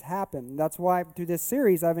 manifestations happen. That's why through this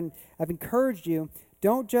series, I've encouraged you,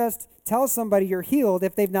 don't just tell somebody you're healed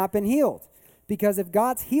if they've not been healed. Because if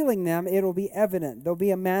God's healing them, it'll be evident. There'll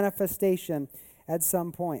be a manifestation at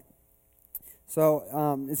some point. So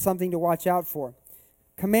it's something to watch out for.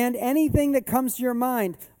 Command anything that comes to your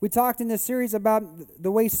mind. We talked in this series about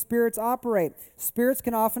the way spirits operate. Spirits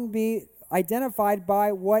can often be identified by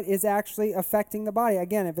what is actually affecting the body.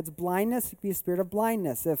 Again, if it's blindness, it could be a spirit of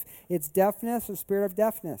blindness. If it's deafness, a spirit of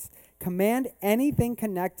deafness. Command anything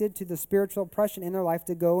connected to the spiritual oppression in their life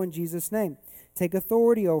to go in Jesus' name. Take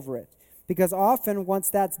authority over it. Because often, once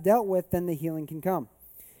that's dealt with, then the healing can come.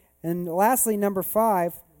 And lastly, number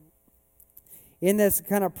 5, in this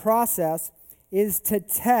kind of process, is to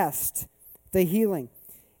test the healing.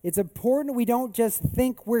 It's important we don't just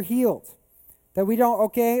think we're healed. That we don't,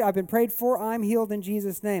 okay, I've been prayed for, I'm healed in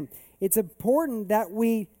Jesus' name. It's important that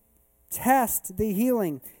we test the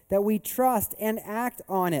healing, that we trust and act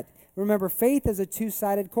on it. Remember, faith is a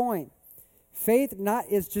two-sided coin. Faith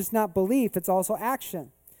is just not belief, it's also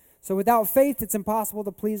action. So without faith, it's impossible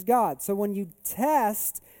to please God. So when you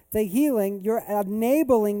test the healing, you're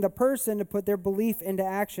enabling the person to put their belief into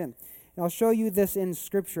action. And I'll show you this in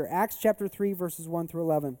Scripture. Acts chapter 3, verses 1 through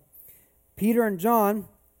 11. Peter and John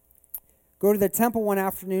go to the temple one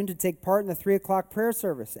afternoon to take part in the 3 o'clock prayer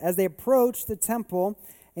service. As they approached the temple,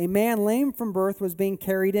 a man lame from birth was being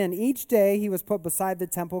carried in. Each day he was put beside the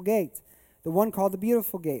temple gate, the one called the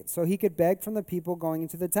Beautiful Gate, so he could beg from the people going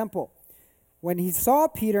into the temple. When he saw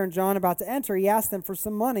Peter and John about to enter, he asked them for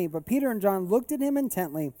some money, but Peter and John looked at him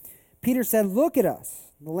intently. Peter said, "Look at us."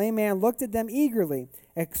 The lame man looked at them eagerly,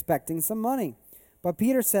 expecting some money. But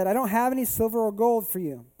Peter said, "I don't have any silver or gold for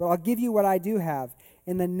you, but I'll give you what I do have.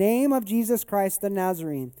 In the name of Jesus Christ the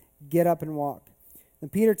Nazarene, get up and walk." Then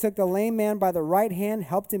Peter took the lame man by the right hand,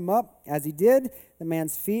 helped him up. As he did, the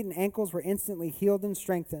man's feet and ankles were instantly healed and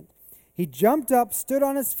strengthened. He jumped up, stood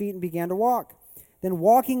on his feet, and began to walk. Then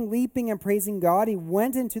walking, leaping, and praising God, he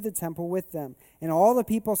went into the temple with them. And all the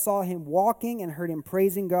people saw him walking and heard him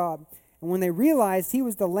praising God. And when they realized he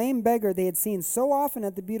was the lame beggar they had seen so often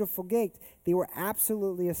at the Beautiful Gate, they were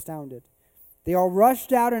absolutely astounded. They all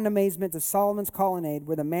rushed out in amazement to Solomon's colonnade,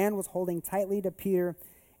 where the man was holding tightly to Peter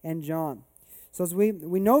and John. So as we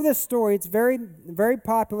know this story, it's very, very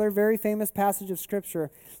popular, very famous passage of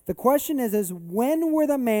Scripture. The question is when were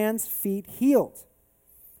the man's feet healed?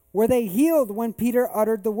 Were they healed when Peter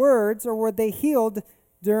uttered the words, or were they healed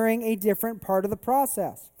during a different part of the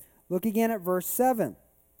process? Look again at verse 7.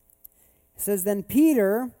 It says, then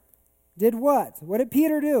Peter did what? What did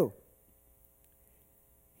Peter do?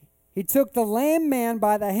 He took the lame man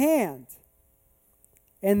by the hand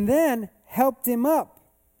and then helped him up.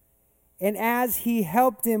 And as he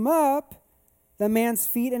helped him up, the man's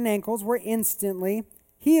feet and ankles were instantly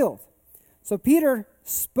healed. So Peter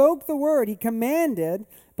spoke the word, he commanded,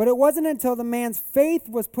 but it wasn't until the man's faith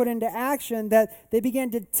was put into action that they began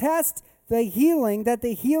to test the healing, that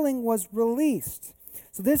the healing was released.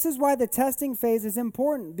 So this is why the testing phase is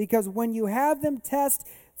important, because when you have them test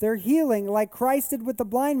their healing, like Christ did with the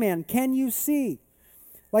blind man, can you see?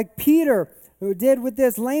 Like Peter, who did with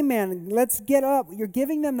this lame man, let's get up. You're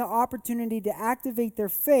giving them the opportunity to activate their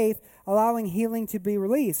faith, allowing healing to be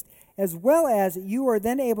released, as well as you are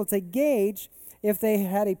then able to gauge if they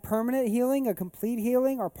had a permanent healing, a complete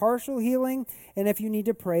healing, or partial healing, and if you need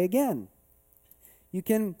to pray again. You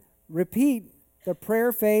can repeat the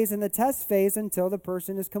prayer phase and the test phase until the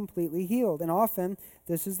person is completely healed, and often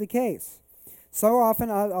this is the case. So often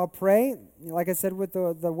I'll pray, like I said with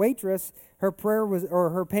the waitress, her prayer was, or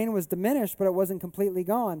her pain was diminished, but it wasn't completely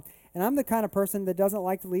gone. And I'm the kind of person that doesn't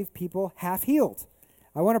like to leave people half healed.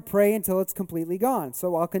 I want to pray until it's completely gone.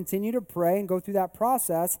 So I'll continue to pray and go through that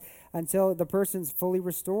process until the person's fully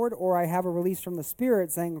restored, or I have a release from the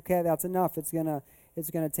Spirit saying, okay, that's enough. It's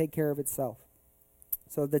gonna take care of itself.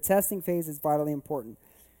 So the testing phase is vitally important.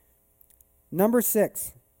 Number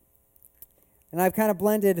 6, and I've kind of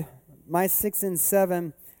blended my 6 and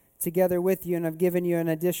 7 together with you, and I've given you an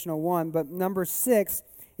additional one, but number 6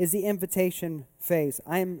 is the invitation phase.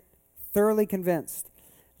 I am thoroughly convinced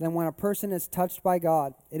that when a person is touched by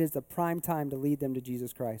God, it is the prime time to lead them to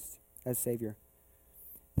Jesus Christ as Savior.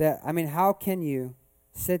 How can you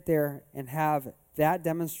sit there and have that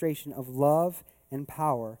demonstration of love and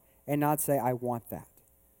power and not say, I want that?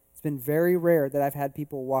 It's been very rare that I've had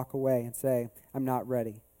people walk away and say, I'm not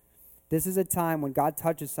ready. This is a time when God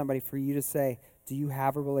touches somebody for you to say, do you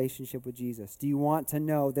have a relationship with Jesus? Do you want to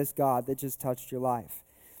know this God that just touched your life?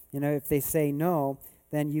 If they say no,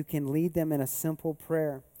 then you can lead them in a simple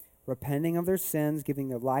prayer, repenting of their sins, giving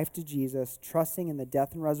their life to Jesus, trusting in the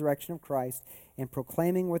death and resurrection of Christ, and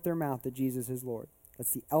proclaiming with their mouth that Jesus is Lord.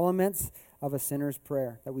 That's the elements of a sinner's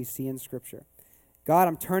prayer that we see in Scripture. God,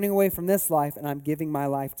 I'm turning away from this life, and I'm giving my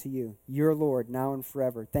life to you. You're Lord, now and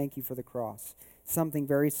forever. Thank you for the cross. Something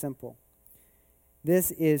very simple.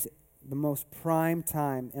 This is the most prime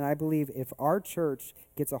time, and I believe if our church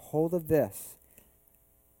gets a hold of this,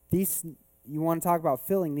 you want to talk about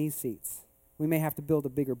filling these seats. We may have to build a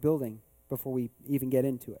bigger building before we even get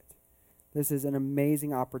into it. This is an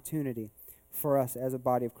amazing opportunity for us as a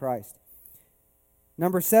body of Christ.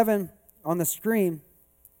 Number 7 on the screen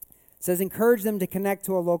says, encourage them to connect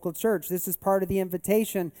to a local church. This is part of the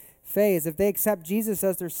invitation phase. If they accept Jesus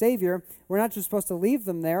as their Savior, we're not just supposed to leave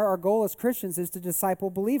them there. Our goal as Christians is to disciple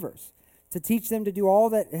believers, to teach them to do all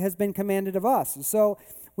that has been commanded of us. So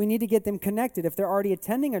we need to get them connected. If they're already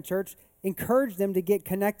attending a church, encourage them to get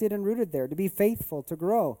connected and rooted there, to be faithful, to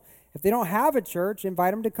grow. If they don't have a church,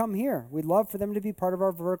 invite them to come here. We'd love for them to be part of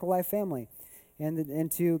our Vertical Life family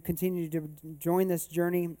and to continue to join this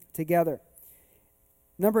journey together.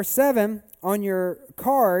 Number 7 on your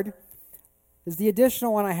card is the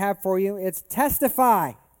additional one I have for you. It's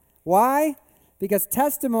testify. Why? Because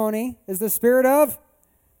testimony is the spirit of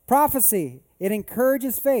prophecy. It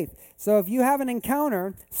encourages faith. So if you have an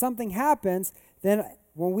encounter, something happens, then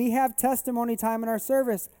when we have testimony time in our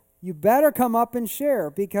service, you better come up and share,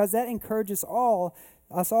 because that encourages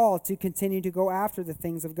us all to continue to go after the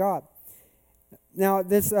things of God. Now,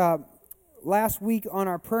 this last week on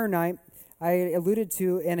our prayer night, I alluded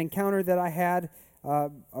to an encounter that I had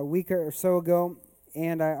a week or so ago,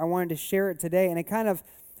 and I wanted to share it today, and it kind of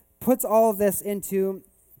puts all of this into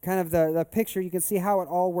kind of the picture. You can see how it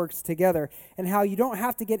all works together, and how you don't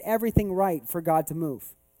have to get everything right for God to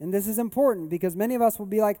move. And this is important, because many of us will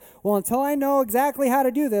be like, well, until I know exactly how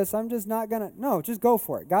to do this, I'm just not going to. No, just go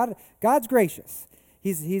for it. God's gracious.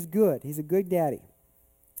 He's good. He's a good daddy.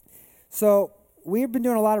 So we've been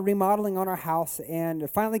doing a lot of remodeling on our house, and it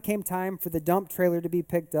finally came time for the dump trailer to be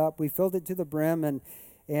picked up. We filled it to the brim,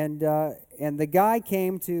 and the guy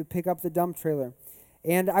came to pick up the dump trailer.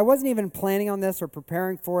 And I wasn't even planning on this or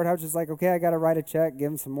preparing for it. I was just like, okay, I got to write a check,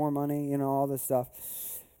 give him some more money, all this stuff.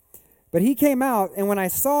 But he came out, and when I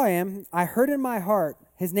saw him, I heard in my heart,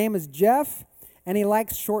 his name is Jeff, and he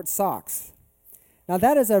likes short socks. Now,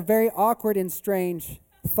 that is a very awkward and strange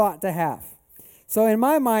thought to have. So in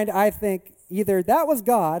my mind, I think either that was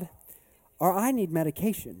God or I need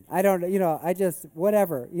medication. I don't, I just,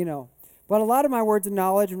 whatever, But a lot of my words of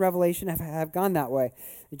knowledge and revelation have gone that way.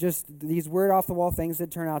 Just these weird off-the-wall things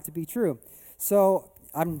that turn out to be true. So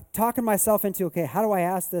I'm talking myself into, okay, how do I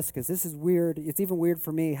ask this? Because this is weird. It's even weird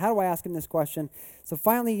for me. How do I ask him this question? So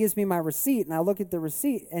finally he gives me my receipt, and I look at the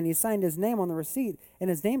receipt, and he signed his name on the receipt, and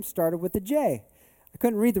his name started with a J. I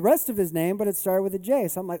couldn't read the rest of his name, but it started with a J.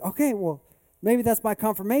 So I'm like, okay, well, maybe that's my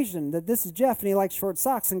confirmation that this is Jeff, and he likes short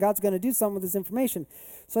socks, and God's going to do something with this information.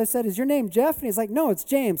 So I said, is your name Jeff? And he's like, no, it's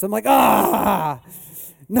James. I'm like,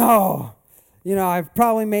 no. I've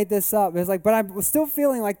probably made this up. It's like, but I was still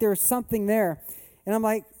feeling like there was something there. And I'm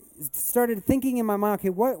like, started thinking in my mind, okay,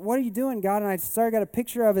 what are you doing, God? And I got a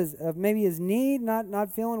picture of maybe his knee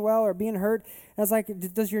not feeling well or being hurt. And I was like,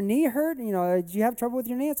 does your knee hurt? Do you have trouble with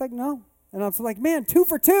your knee? It's like, no. And I was like, man, 2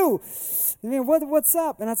 for 2. I mean, what's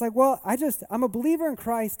up? And I was like, well, I'm a believer in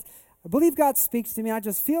Christ. I believe God speaks to me. I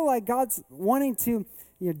just feel like God's wanting to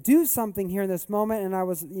do something here in this moment. And I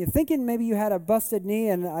was thinking maybe you had a busted knee,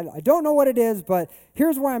 and I don't know what it is, but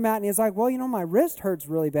here's where I'm at. And he's like, well, my wrist hurts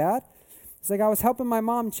really bad. It's like I was helping my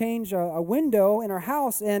mom change a window in her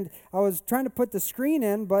house, and I was trying to put the screen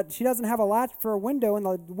in, but she doesn't have a latch for a window, and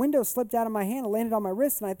the window slipped out of my hand and landed on my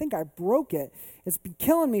wrist, and I think I broke it. It's been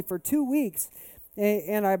killing me for 2 weeks,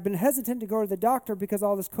 and I've been hesitant to go to the doctor because of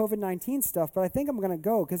all this COVID-19 stuff, but I think I'm going to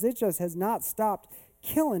go because it just has not stopped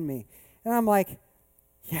killing me. And I'm like,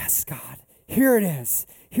 yes, God, here it is.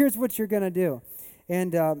 Here's what you're going to do.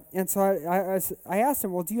 And so I asked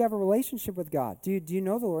him, well, do you have a relationship with God? Do you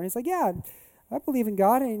know the Lord? And he's like, yeah, I believe in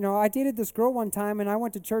God. And, I dated this girl one time, and I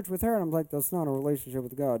went to church with her, and I'm like, that's not a relationship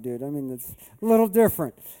with God, dude. I mean, it's a little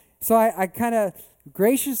different. So I kind of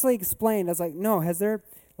graciously explained. I was like, no, has there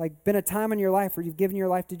been a time in your life where you've given your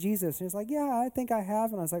life to Jesus? And he's like, yeah, I think I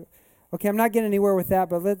have. And I was like, okay, I'm not getting anywhere with that,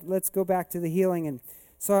 but let's go back to the healing. And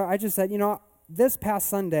so I just said, this past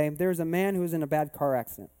Sunday, there was a man who was in a bad car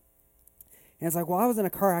accident. And it's like, well, I was in a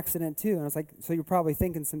car accident too. And I was like, so you're probably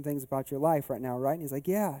thinking some things about your life right now, right? And he's like,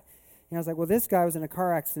 yeah. And I was like, well, this guy was in a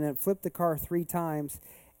car accident, flipped the car 3 times,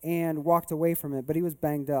 and walked away from it, but he was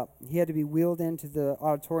banged up. He had to be wheeled into the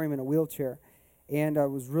auditorium in a wheelchair, and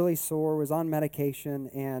was really sore, was on medication,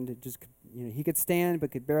 and just, he could stand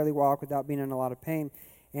but could barely walk without being in a lot of pain.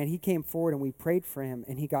 And he came forward, and we prayed for him,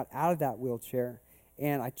 and he got out of that wheelchair.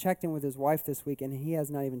 And I checked in with his wife this week, and he has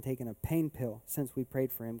not even taken a pain pill since we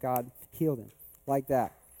prayed for him. God healed him like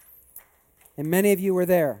that. And many of you were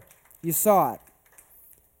there. You saw it.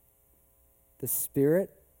 The spirit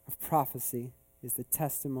of prophecy is the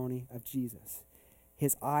testimony of Jesus.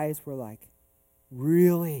 His eyes were like,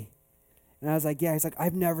 really? And I was like, yeah. He's like,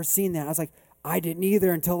 I've never seen that. I was like, I didn't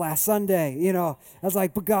either until last Sunday. I was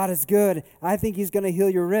like, but God is good. I think he's going to heal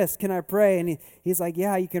your wrist. Can I pray? And he's like,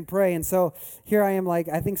 yeah, you can pray. And so here I am, I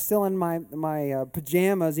think still in my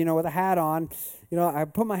pajamas, with a hat on. I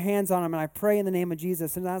put my hands on him and I pray in the name of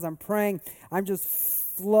Jesus. And as I'm praying, I'm just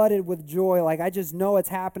flooded with joy. I just know it's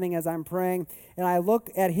happening as I'm praying. And I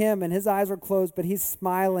look at him and his eyes are closed, but he's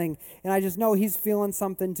smiling. And I just know he's feeling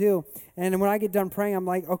something too. And when I get done praying, I'm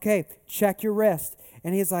like, okay, check your wrist.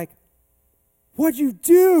 And he's like, what'd you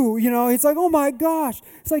do? He's like, oh my gosh.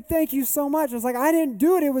 It's like, thank you so much. I was like, I didn't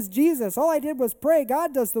do it. It was Jesus. All I did was pray.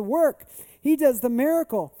 God does the work. He does the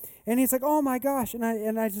miracle. And he's like, oh my gosh. And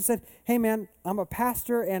I just said, hey man, I'm a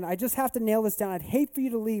pastor and I just have to nail this down. I'd hate for you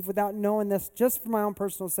to leave without knowing this just for my own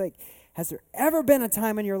personal sake. Has there ever been a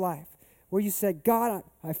time in your life where you said, God,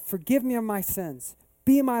 I forgive me of my sins.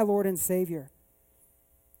 Be my Lord and Savior.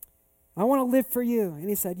 I want to live for you. And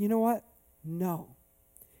he said, you know what? No.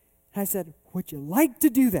 And I said, would you like to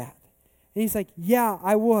do that? And he's like, yeah,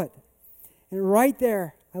 I would. And right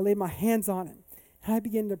there, I laid my hands on him. And I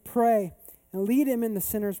began to pray and lead him in the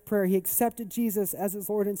sinner's prayer. He accepted Jesus as his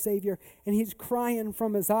Lord and Savior. And he's crying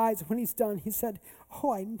from his eyes. When he's done, he said,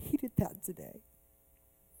 oh, I needed that today.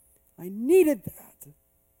 I needed that.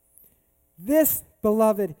 This,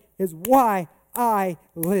 beloved, is why I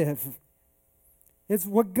live. It's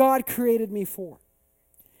what God created me for.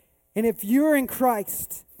 And if you're in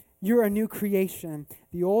Christ, you're a new creation.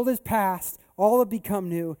 The old is past. All have become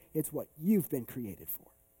new. It's what you've been created for.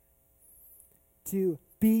 To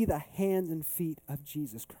be the hands and feet of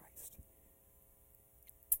Jesus Christ.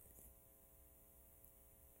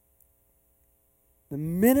 The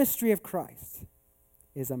ministry of Christ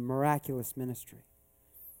is a miraculous ministry.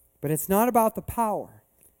 But it's not about the power.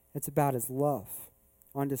 It's about his love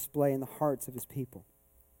on display in the hearts of his people.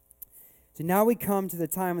 So now we come to the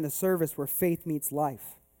time in the service where faith meets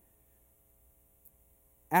life.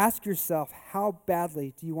 Ask yourself, how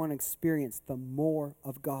badly do you want to experience the more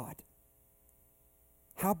of God?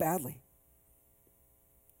 How badly?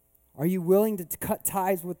 Are you willing to cut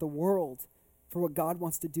ties with the world for what God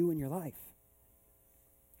wants to do in your life?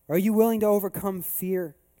 Are you willing to overcome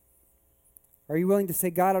fear? Are you willing to say,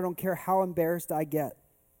 God, I don't care how embarrassed I get.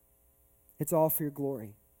 It's all for your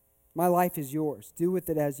glory. My life is yours. Do with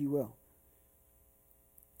it as you will.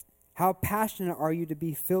 How passionate are you to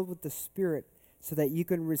be filled with the Spirit so that you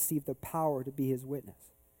can receive the power to be his witness?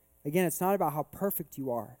 Again, it's not about how perfect you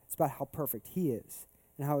are. It's about how perfect he is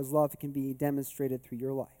and how his love can be demonstrated through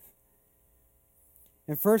your life.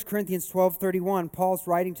 In 1 Corinthians 12:31, Paul's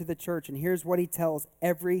writing to the church, and here's what he tells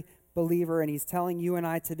every believer, and he's telling you and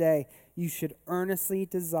I today, you should earnestly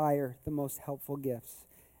desire the most helpful gifts.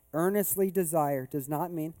 Earnestly desire does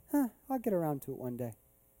not mean, I'll get around to it one day.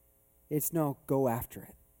 It's no, go after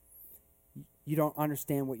it. You don't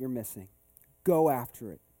understand what you're missing. Go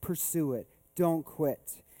after it. Pursue it. Don't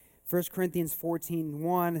quit. 1 Corinthians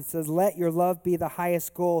 14:1, it says, let your love be the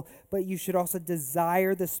highest goal, but you should also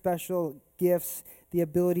desire the special gifts, the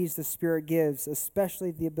abilities the Spirit gives,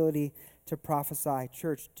 especially the ability to prophesy.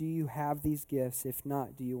 Church, do you have these gifts? If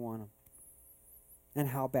not, do you want them? And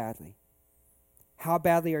how badly? How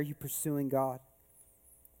badly are you pursuing God?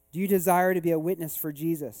 Do you desire to be a witness for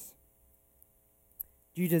Jesus?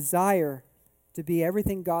 Do you desire to be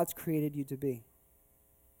everything God's created you to be?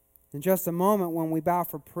 In just a moment, when we bow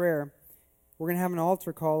for prayer, we're going to have an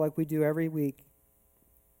altar call like we do every week.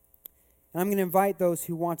 And I'm going to invite those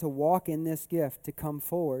who want to walk in this gift to come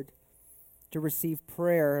forward to receive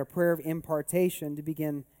prayer, a prayer of impartation, to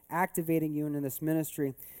begin activating you into this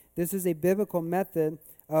ministry. This is a biblical method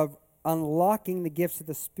of unlocking the gifts of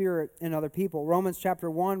the Spirit in other people. Romans chapter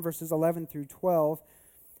 1, verses 11 through 12,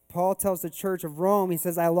 Paul tells the church of Rome, he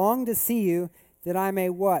says, I long to see you that I may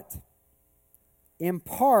what?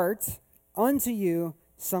 Impart unto you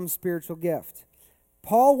some spiritual gift.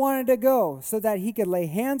 Paul wanted to go so that he could lay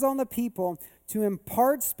hands on the people to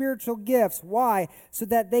impart spiritual gifts. Why? So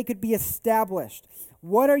that they could be established.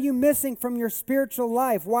 What are you missing from your spiritual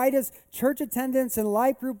life? Why does church attendance and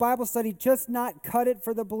life group Bible study just not cut it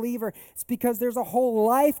for the believer? It's because there's a whole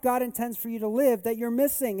life God intends for you to live that you're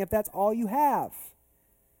missing if that's all you have.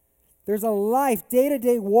 There's a life, day to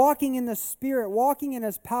day, walking in the Spirit, walking in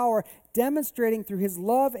his power, demonstrating through his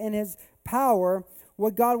love and his power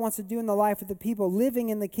what God wants to do in the life of the people, living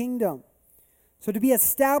in the kingdom. So to be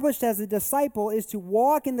established as a disciple is to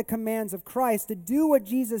walk in the commands of Christ, to do what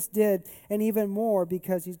Jesus did, and even more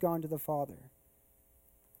because he's gone to the Father.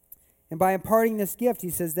 And by imparting this gift, he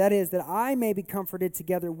says, that is, that I may be comforted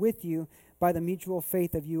together with you by the mutual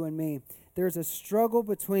faith of you and me. There's a struggle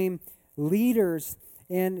between leaders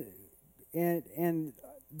and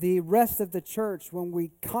the rest of the church when we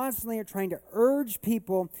constantly are trying to urge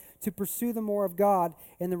people to pursue the more of God,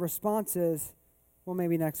 and the response is, well,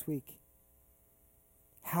 maybe next week.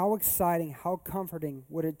 How exciting, how comforting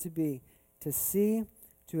would it to be to see,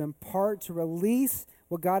 to impart, to release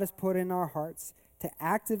what God has put in our hearts, to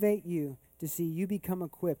activate you, to see you become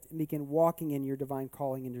equipped and begin walking in your divine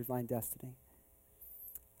calling and your divine destiny.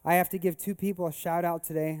 I have to give two people a shout out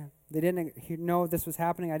today. They didn't know this was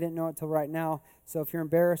happening. I didn't know it till right now. So if you're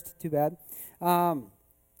embarrassed, too bad.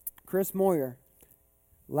 Chris Moyer,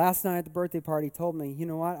 last night at the birthday party, told me, you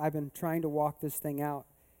know what? I've been trying to walk this thing out.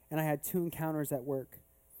 And I had 2 encounters at work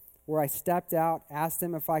where I stepped out, asked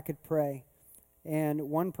him if I could pray. And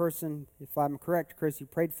one person, if I'm correct, Chris, you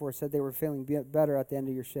prayed for, said they were feeling better at the end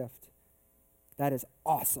of your shift. That is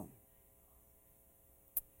awesome.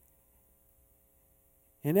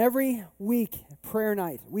 And every week, prayer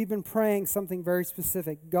night, we've been praying something very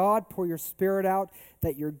specific. God, pour your Spirit out,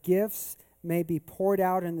 that your gifts may be poured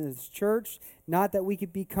out in this church. Not that we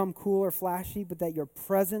could become cool or flashy, but that your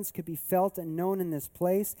presence could be felt and known in this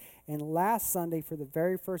place. And last Sunday, for the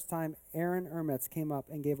very first time, Aaron Ermetz came up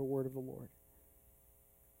and gave a word of the Lord.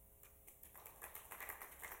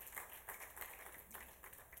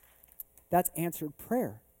 That's answered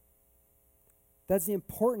prayer. That's the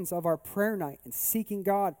importance of our prayer night and seeking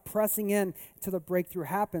God, pressing in until the breakthrough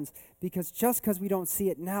happens. Because just because we don't see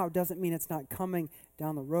it now doesn't mean it's not coming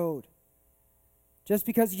down the road. Just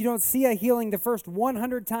because you don't see a healing the first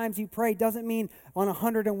 100 times you pray doesn't mean on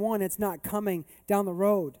 101 it's not coming down the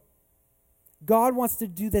road. God wants to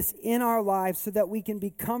do this in our lives so that we can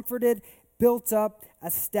be comforted, built up,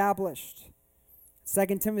 established.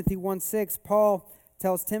 2 Timothy 1:6, Paul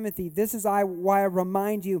tells Timothy, this is why I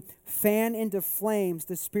remind you, fan into flames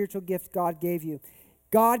the spiritual gift God gave you.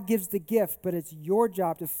 God gives the gift, but it's your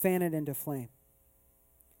job to fan it into flame.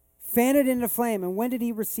 Fan it into flame. And when did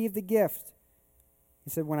he receive the gift? He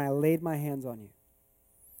said, when I laid my hands on you.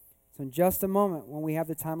 So in just a moment, when we have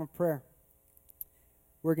the time of prayer,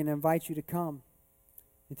 we're going to invite you to come.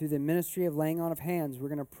 And through the ministry of laying on of hands, we're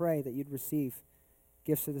going to pray that you'd receive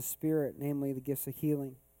gifts of the Spirit, namely the gifts of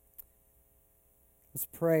healing. Let's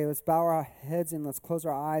pray. Let's bow our heads and let's close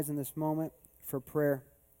our eyes in this moment for prayer.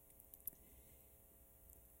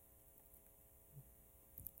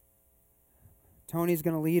 Tony's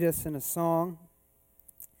going to lead us in a song.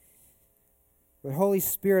 But Holy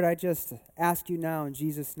Spirit, I just ask you now in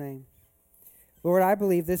Jesus' name. Lord, I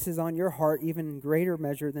believe this is on your heart even in greater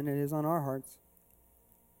measure than it is on our hearts.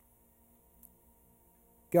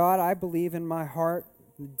 God, I believe in my heart,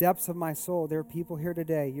 the depths of my soul, there are people here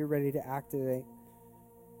today you're ready to activate.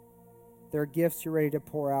 There are gifts you're ready to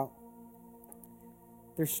pour out.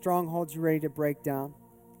 There's strongholds you're ready to break down.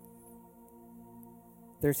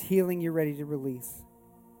 There's healing you're ready to release.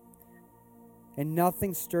 And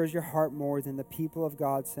nothing stirs your heart more than the people of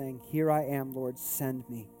God saying, "Here I am, Lord, send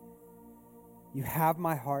me." You have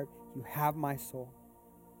my heart. You have my soul.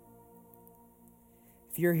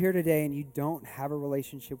 If you're here today and you don't have a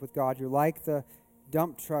relationship with God, you're like the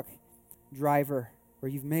dump truck driver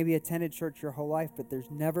where you've maybe attended church your whole life, but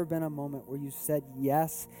there's never been a moment where you said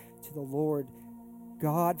yes to the Lord.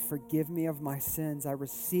 God, forgive me of my sins. I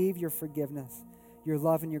receive your forgiveness, your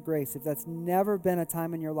love, and your grace. If that's never been a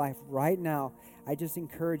time in your life, right now, I just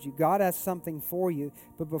encourage you. God has something for you,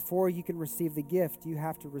 but before you can receive the gift, you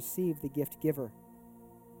have to receive the gift giver.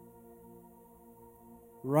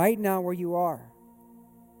 Right now where you are,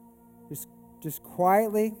 just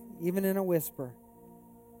quietly, even in a whisper,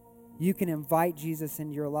 you can invite Jesus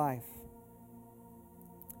into your life.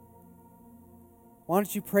 Why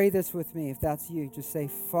don't you pray this with me if that's you? Just say,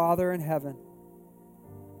 "Father in heaven,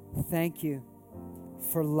 thank you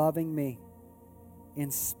for loving me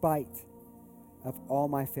in spite of all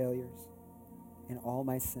my failures and all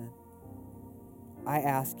my sin. I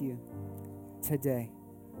ask you today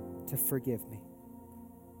to forgive me.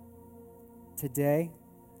 Today,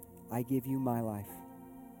 I give you my life.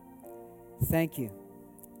 Thank you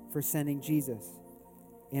for sending Jesus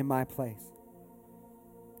in my place.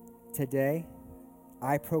 Today,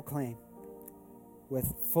 I proclaim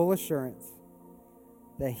with full assurance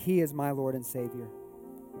that He is my Lord and Savior,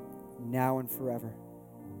 now and forever.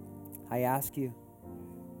 I ask you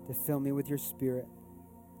to fill me with your Spirit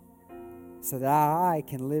so that I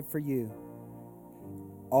can live for you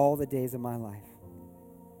all the days of my life.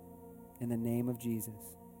 In the name of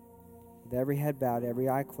Jesus. With every head bowed, every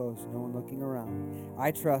eye closed, no one looking around,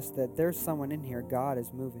 I trust that there's someone in here God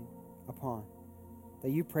is moving upon,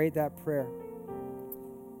 that you prayed that prayer,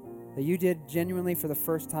 that you did genuinely for the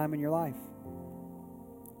first time in your life.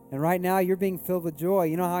 And right now, you're being filled with joy.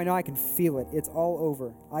 You know how I know? I can feel it. It's all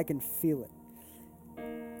over. I can feel it.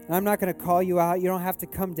 And I'm not going to call you out. You don't have to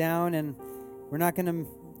come down, and we're not going to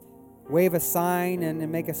wave a sign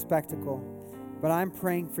and make a spectacle. But I'm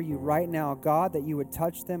praying for you right now, God, that you would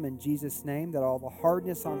touch them in Jesus' name, that all the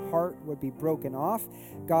hardness on heart would be broken off.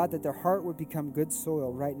 God, that their heart would become good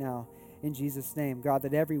soil right now in Jesus' name. God,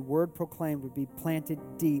 that every word proclaimed would be planted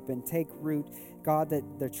deep and take root. God,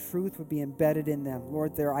 that the truth would be embedded in them.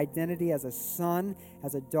 Lord, their identity as a son,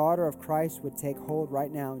 as a daughter of Christ would take hold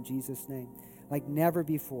right now in Jesus' name, like never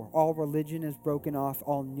before. All religion is broken off.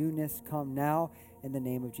 All newness come now in the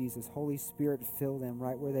name of Jesus. Holy Spirit, fill them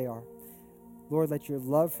right where they are. Lord, let your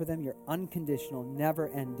love for them, your unconditional,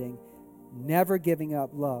 never-ending, never giving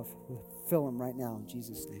up love, fill them right now in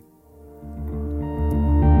Jesus' name.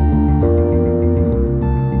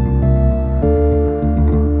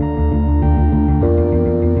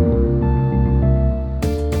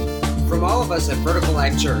 From all of us at Vertical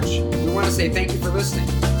Life Church, we want to say thank you for listening.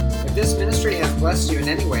 If this ministry has blessed you in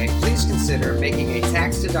any way, please consider making a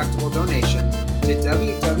tax-deductible donation to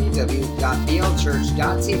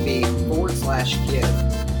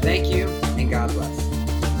www.blchurch.tv/give. Thank you, and God bless.